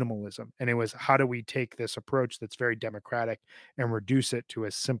more minimalism. And it was, how do we take this approach that's very democratic and reduce it to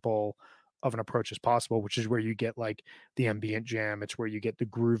as simple of an approach as possible, which is where you get like the ambient jam. It's where you get the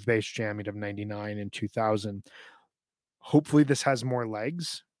groove based jamming of 99 and 2000. Hopefully this has more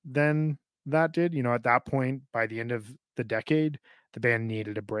legs than that did. At that point, by the end of the decade, the band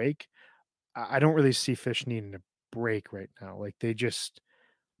needed a break. I don't really see Phish needing a break right now. Like they just,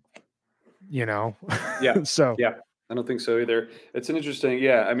 Yeah. so Yeah. I don't think so either. It's an interesting,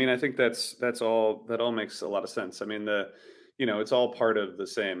 yeah. I mean, I think that all makes a lot of sense. I mean, it's all part of the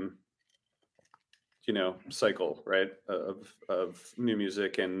same, cycle, right? Of new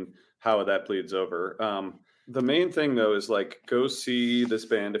music and how that bleeds over. The main thing though is like go see this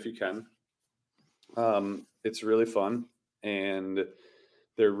band if you can. It's really fun and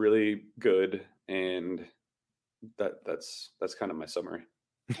they're really good, and that's kind of my summary.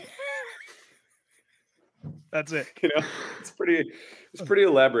 that's it. It's pretty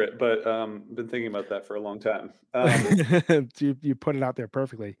elaborate, but been thinking about that for a long time. You put it out there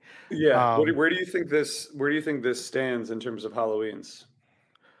perfectly. Yeah. Where do you think this stands in terms of Halloweens?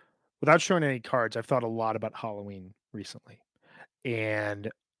 Without showing any cards, I've thought a lot about Halloween recently. And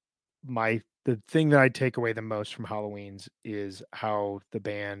the thing that I take away the most from Halloween's is how the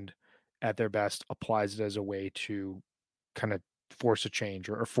band at their best applies it as a way to kind of force a change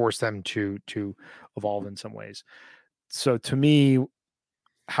or force them to evolve in some ways. So to me,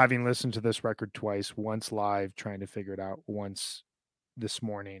 having listened to this record twice, once live, trying to figure it out, once this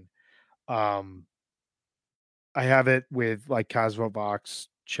morning, I have it with like Casvo Vox,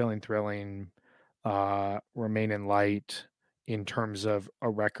 Chilling Thrilling, Remain in Light, in terms of a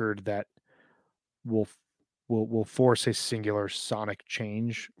record that will force a singular sonic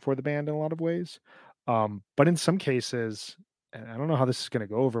change for the band in a lot of ways. But in some cases, and I don't know how this is going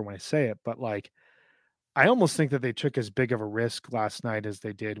to go over when I say it, but like, I almost think that they took as big of a risk last night as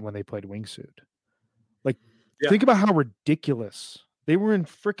they did when they played Wingsuit. Like, think about how ridiculous they were in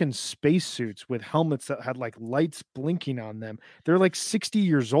freaking spacesuits with helmets that had like lights blinking on them. They're like 60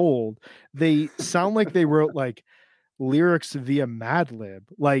 years old. They sound like they wrote like lyrics via Mad Lib.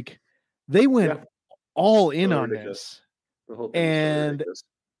 Like they went all in on this. The whole thing and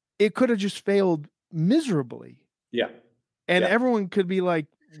it could have just failed miserably. Yeah. And everyone could be like,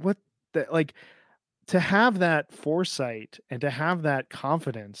 what the, like, to have that foresight and to have that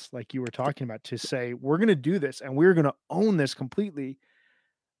confidence, like you were talking about, to say, we're going to do this and we're going to own this completely.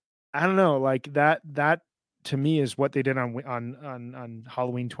 I don't know, like that to me is what they did on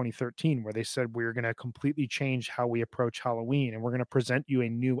Halloween 2013, where they said, we're going to completely change how we approach Halloween and we're going to present you a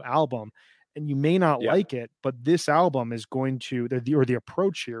new album. And you may not like it, but this album is going to, the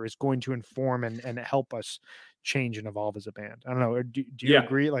approach here is going to inform and help us change and evolve as a band. I don't know. Do you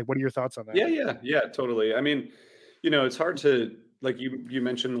agree? Like, what are your thoughts on that? Yeah, totally. I mean, it's hard to, like you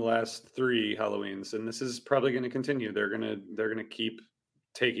mentioned the last 3 Halloweens, and this is probably going to continue. They're going to keep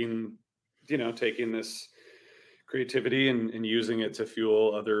taking this creativity and using it to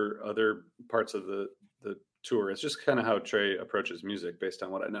fuel other parts of the tour. It's just kind of how Trey approaches music based on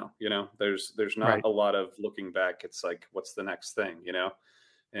what I know. There's not a lot of looking back. It's like, what's the next thing,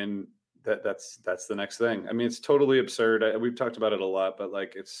 and that's the next thing. I mean, it's totally absurd. We've talked about it a lot, but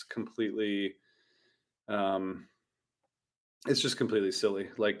like, it's completely, it's just completely silly.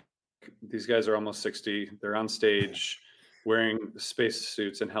 Like, these guys are almost 60. They're on stage wearing space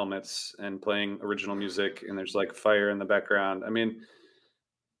suits and helmets and playing original music. And there's like fire in the background. I mean,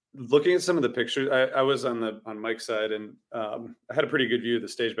 looking at some of the pictures, I was on Mike's side, and I had a pretty good view of the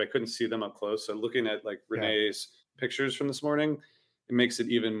stage, but I couldn't see them up close. So looking at like Renee's pictures from this morning, it makes it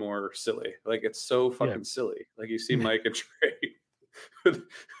even more silly. Like, it's so fucking silly. Like, you see Mike and Trey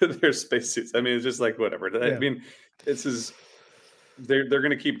with their spacesuits. I mean, it's just like, whatever. I mean, they're going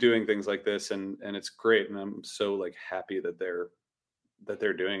to keep doing things like this, and it's great. And I'm so like happy that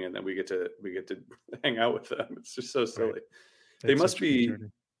they're doing it, and that we get to hang out with them. It's just so silly. Right. They must be.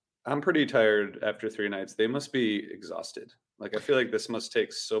 I'm pretty tired after 3 nights. They must be exhausted. Like, I feel like this must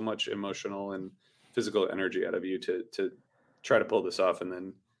take so much emotional and physical energy out of you to try to pull this off and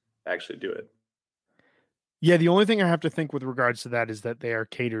then actually do it. Yeah, the only thing I have to think with regards to that is that they are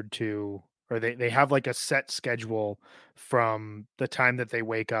catered to, or they have like a set schedule from the time that they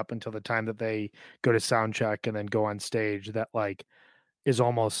wake up until the time that they go to sound check and then go on stage, that like is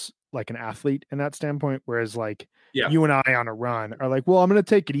almost like an athlete in that standpoint. Whereas like you and I on a run are like, well, I'm going to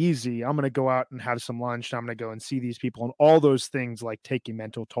take it easy. I'm going to go out and have some lunch. I'm going to go and see these people, and all those things like take a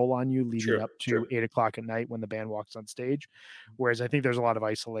mental toll on you leading up to 8 o'clock at night when the band walks on stage. Whereas I think there's a lot of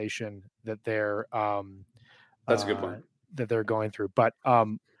isolation that they're, that's a good point, that they're going through. But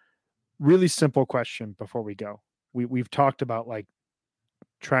really simple question before we go. We've talked about like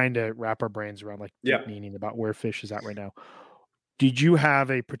trying to wrap our brains around like deep meaning about where Phish is at right now. Did you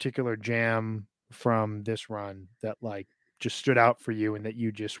have a particular jam from this run that like just stood out for you, and that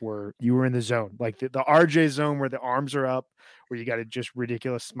you were in the zone, like the RJ zone where the arms are up, where you got a just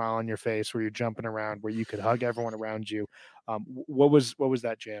ridiculous smile on your face, where you're jumping around, where you could hug everyone around you. What was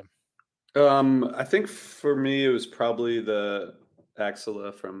that jam? I think for me, it was probably the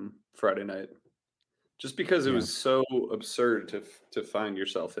Axela from Friday night, just because it Yeah. was so absurd to find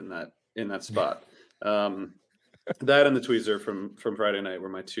yourself in that spot. That and the Tweezer from Friday night were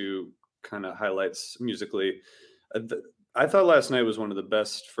my two kind of highlights musically. I thought last night was one of the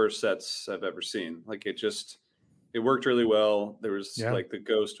best first sets I've ever seen. Like it worked really well. There was like the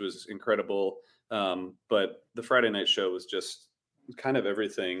Ghost was incredible, but the Friday night show was just kind of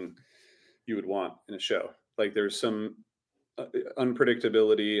everything you would want in a show. Like there's some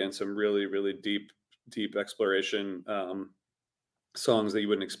unpredictability and some really, really deep exploration, songs that you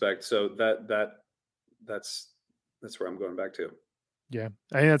wouldn't expect. So that's where I'm going back to. Yeah,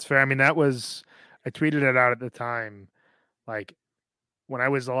 I think that's fair. I mean, I tweeted it out at the time. Like when I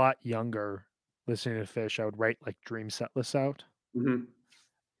was a lot younger, listening to Fish, I would write like dream set lists out, Mm-hmm.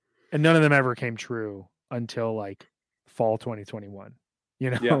 and none of them ever came true until like fall 2021.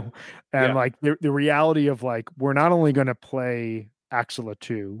 Yeah. And like the reality of like, we're not only going to play Axela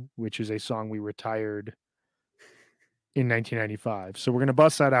 2, which is a song we retired in 1995. So we're going to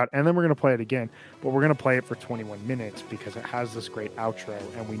bust that out, and then we're going to play it again, but we're going to play it for 21 minutes because it has this great outro,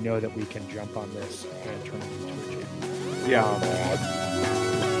 and we know that we can jump on this and turn it into a jam. Yeah.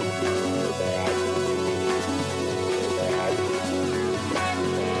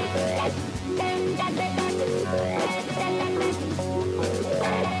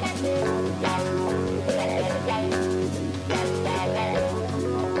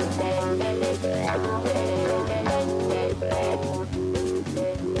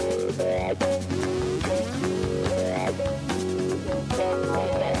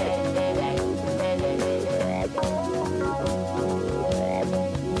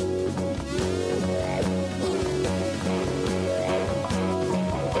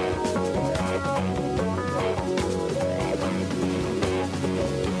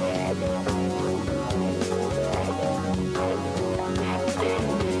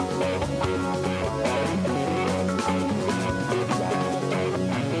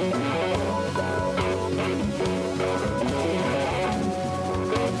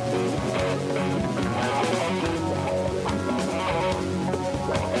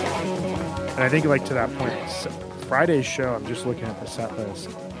 And I think, like, to that point, Friday's show, I'm just looking at the set list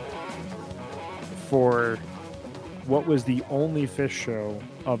for what was the only Fish show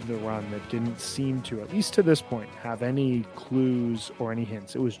of the run that didn't seem to, at least to this point, have any clues or any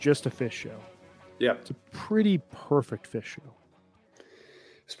hints. It was just a Fish show. Yeah. It's a pretty perfect Fish show.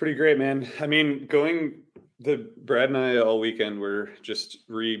 It's pretty great, man. I mean, Brad and I all weekend were just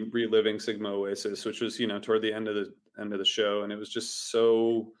reliving Sigma Oasis, which was, toward the end of the show. And it was just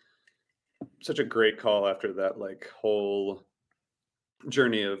such a great call after that, like, whole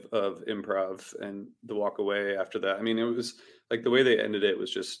journey of improv and the walk away after that. I mean, it was like the way they ended it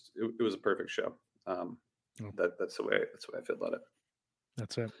was just, it was a perfect show. That's the way I feel about it.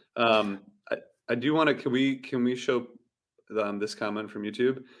 That's it. I do want to, can we show this comment from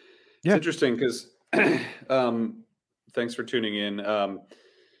YouTube? Yeah. It's interesting because thanks for tuning in.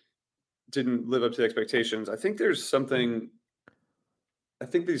 Didn't live up to the expectations. I think there's something, I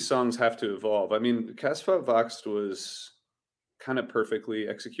think these songs have to evolve. I mean, Casfa Voxed was kind of perfectly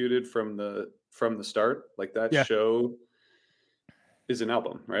executed from the start. Like that show is an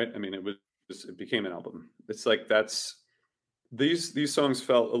album, right? I mean, it became an album. It's like these songs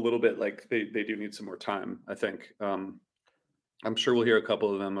felt a little bit like they do need some more time, I think. I'm sure we'll hear a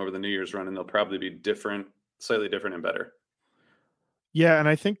couple of them over the New Year's run, and they'll probably be different, slightly different and better. Yeah, and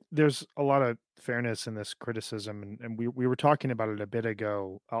I think there's a lot of fairness in this criticism, and we were talking about it a bit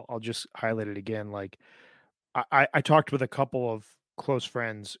ago. I'll just highlight it again. Like, I talked with a couple of close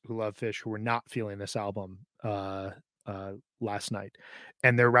friends who love Fish who were not feeling this album last night,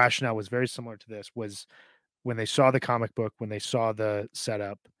 and their rationale was very similar to this. Was when they saw the comic book, when they saw the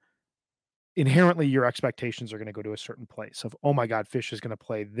setup, inherently your expectations are going to go to a certain place of, oh my God, Fish is going to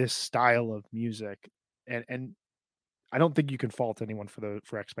play this style of music, and I don't think you can fault anyone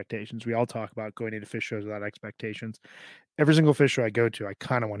for expectations. We all talk about going into Fish shows without expectations. Every single Fish show I go to, I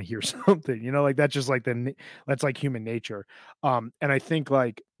kind of want to hear something, like that's just like that's like human nature. And I think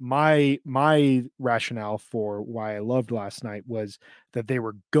like my rationale for why I loved last night was that they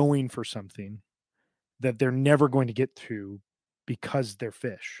were going for something that they're never going to get to because they're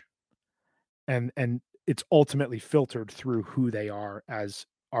Fish. And it's ultimately filtered through who they are as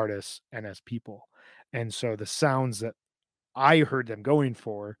artists and as people. And so the sounds that I heard them going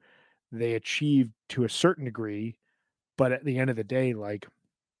for, they achieved to a certain degree, But at the end of the day, like,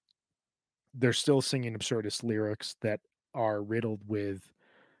 they're still singing absurdist lyrics that are riddled with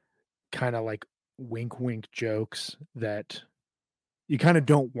kind of like wink wink jokes that you kind of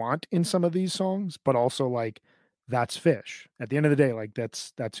don't want in some of these songs, but also like that's Fish. At the end of the day, like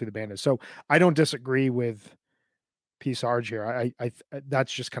that's who the band is. So I don't disagree with P. Sarge here. I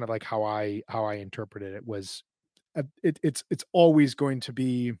that's just kind of like how I interpreted it. Was it's always going to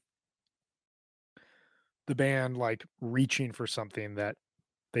be the band like reaching for something that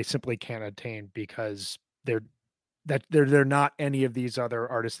they simply can't attain because they're not any of these other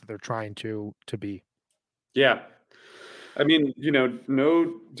artists that they're trying to be. Yeah. I mean,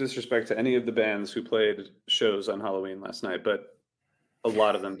 no disrespect to any of the bands who played shows on Halloween last night, but a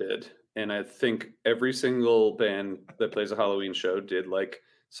lot of them did. And I think every single band that plays a Halloween show did like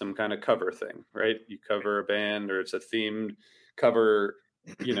some kind of cover thing, right? You cover a band or it's a themed cover,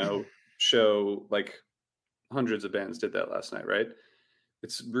 show. Like hundreds of bands did that last night, right?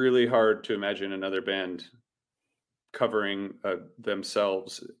 It's really hard to imagine another band covering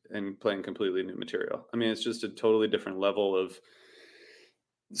themselves and playing completely new material. I mean, it's just a totally different level of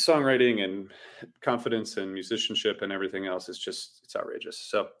songwriting and confidence and musicianship and everything else. It's outrageous.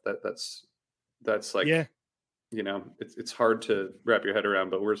 So that's like, Yeah. It's hard to wrap your head around,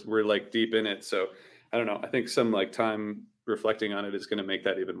 but we're like deep in it. So I don't know. I think some like time reflecting on it is going to make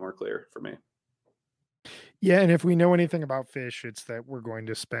that even more clear for me. Yeah. And if we know anything about Fish, it's that we're going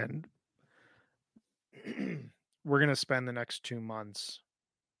to spend the next 2 months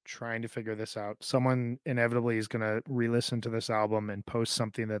trying to figure this out. Someone inevitably is going to re-listen to this album and post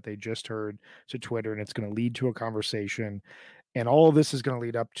something that they just heard to Twitter, and it's going to lead to a conversation. And all of this is going to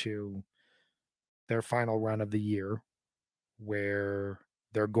lead up to their final run of the year, where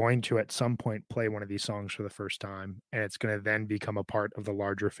they're going to at some point play one of these songs for the first time, and it's going to then become a part of the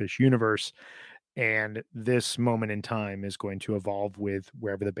larger Fish universe. And this moment in time is going to evolve with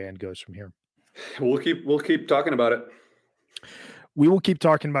wherever the band goes from here. We'll keep talking about it. We will keep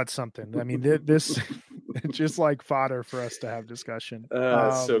talking about something. I mean, this it's just like fodder for us to have discussion.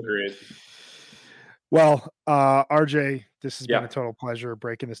 It's so great. Well, RJ, this has been a total pleasure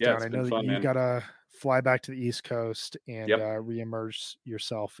breaking this down. I know that you've got to fly back to the East Coast and reimmerse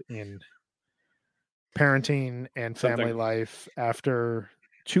yourself in parenting and family life after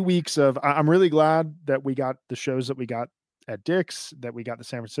 2 weeks of. I'm really glad that we got the shows that we got at Dick's, that we got the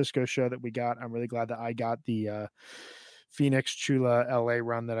San Francisco show that we got. I'm really glad that I got the Phoenix, Chula, LA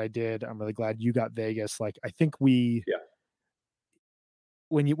run that I did. I'm really glad you got Vegas. Like, I think when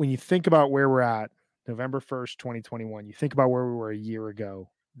you think about where we're at, November 1st, 2021, you think about where we were a year ago,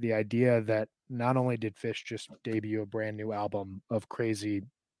 the idea that not only did Fish just debut a brand new album of crazy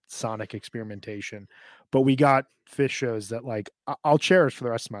sonic experimentation, but we got Fish shows that like I'll cherish for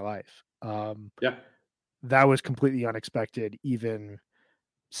the rest of my life. That was completely unexpected even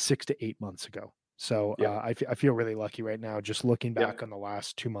 6 to 8 months ago. So I feel really lucky right now, just looking back on the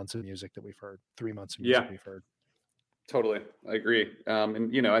last 2 months of music that we've heard, 3 months of music we've heard. Totally. I agree.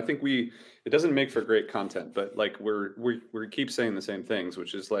 And I think it doesn't make for great content, but like we keep saying the same things,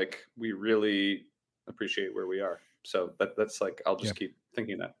 which is like, we really appreciate where we are. So that's like, I'll just keep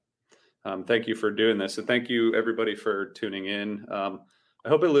thinking that. Thank you for doing this. And thank you everybody for tuning in. I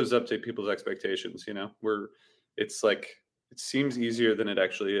hope it lives up to people's expectations. It's like, it seems easier than it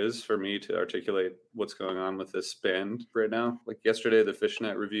actually is for me to articulate what's going on with this band right now. Like yesterday, the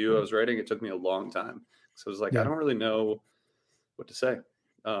Fishnet review I was writing, it took me a long time. So I was like, I don't really know what to say,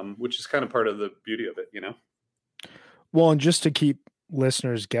 which is kind of part of the beauty of it, Well, and just to keep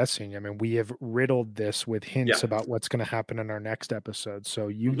listeners guessing, I mean, we have riddled this with hints about what's going to happen in our next episode. So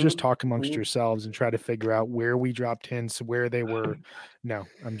you just talk amongst yourselves and try to figure out where we dropped hints, where they were. No,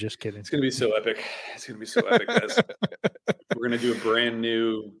 I'm just kidding. It's going to be so epic. It's going to be so epic, guys. We're going to do a brand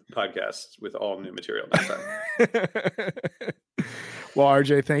new podcast with all new material next time. Well,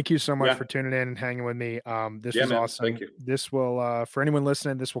 RJ, thank you so much for tuning in and hanging with me. This was awesome. Thank you. This will, for anyone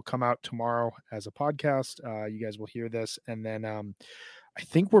listening, this will come out tomorrow as a podcast. You guys will hear this. And then I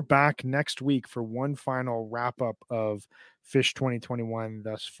think we're back next week for one final wrap up of Fish 2021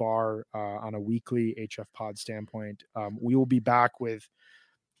 thus far on a weekly HFPod standpoint. We will be back with,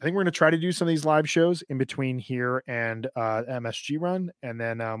 I think we're going to try to do some of these live shows in between here and MSG run. And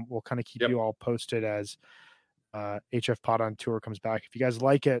then we'll kind of keep you all posted as HFPod on tour comes back. If you guys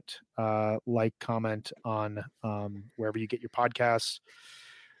like it, like, comment on wherever you get your podcasts.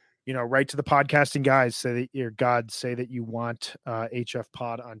 Write to the podcasting guys, say that you want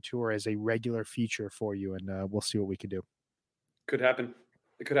HFPod on tour as a regular feature for you, and we'll see what we can do. Could happen.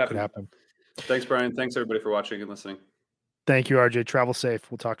 It could happen. Thanks, Brian. Thanks everybody for watching and listening. Thank you, RJ. Travel safe.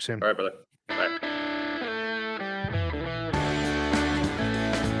 We'll talk soon. All right, brother. Bye.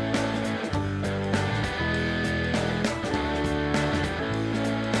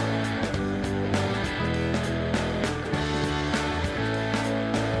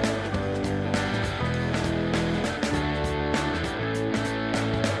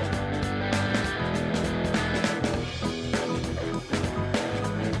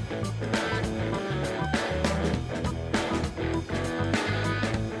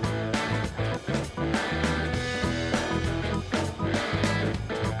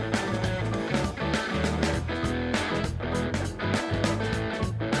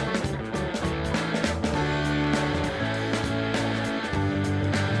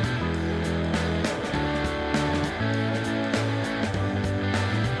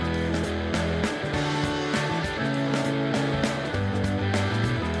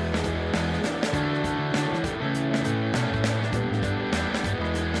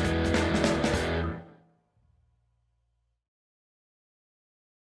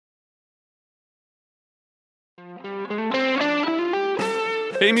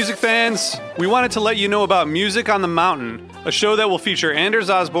 Hey, music fans! We wanted to let you know about Music on the Mountain, a show that will feature Anders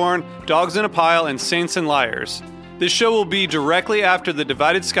Osborne, Dogs in a Pile, and Saints and Liars. This show will be directly after the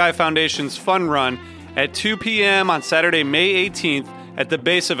Divided Sky Foundation's Fun Run at 2 p.m. on Saturday, May 18th at the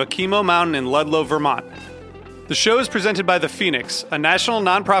base of Akimo Mountain in Ludlow, Vermont. The show is presented by The Phoenix, a national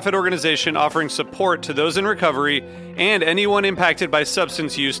nonprofit organization offering support to those in recovery and anyone impacted by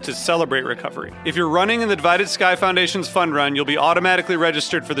substance use to celebrate recovery. If you're running in the Divided Sky Foundation's Fun Run, you'll be automatically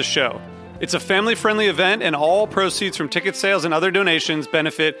registered for the show. It's a family-friendly event, and all proceeds from ticket sales and other donations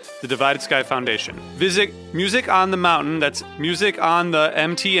benefit the Divided Sky Foundation. Visit Music on the Mountain, that's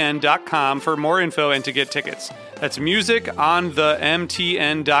musiconthemtn.com for more info and to get tickets. That's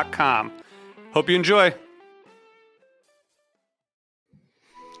musiconthemtn.com. Hope you enjoy.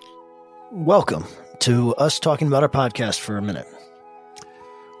 Welcome to us talking about our podcast for a minute.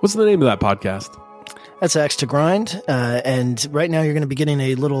 What's the name of that podcast? That's Axe to Grind, and right now you're going to be getting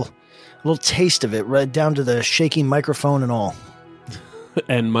a little taste of it, right down to the shaky microphone and all.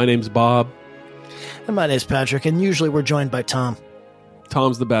 And my name's Bob. And my name's Patrick, and usually we're joined by Tom.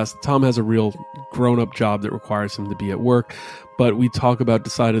 Tom's the best. Tom has a real grown-up job that requires him to be at work, but we talk about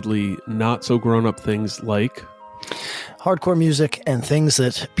decidedly not so grown-up things like hardcore music and things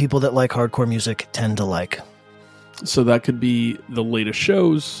that people that like hardcore music tend to like. So that could be the latest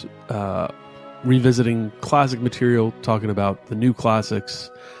shows, revisiting classic material, talking about the new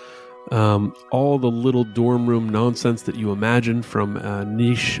classics, all the little dorm room nonsense that you imagine from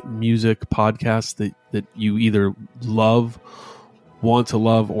niche music podcasts that you either love, want to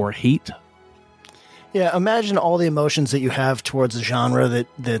love, or hate. Yeah, imagine all the emotions that you have towards a genre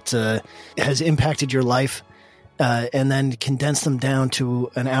that has impacted your life, and then condense them down to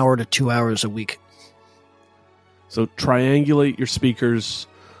an hour to 2 hours a week. So triangulate your speakers,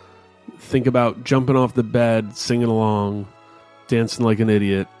 think about jumping off the bed, singing along, dancing like an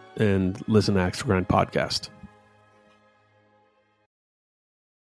idiot, and listen to Axe to Grind podcast.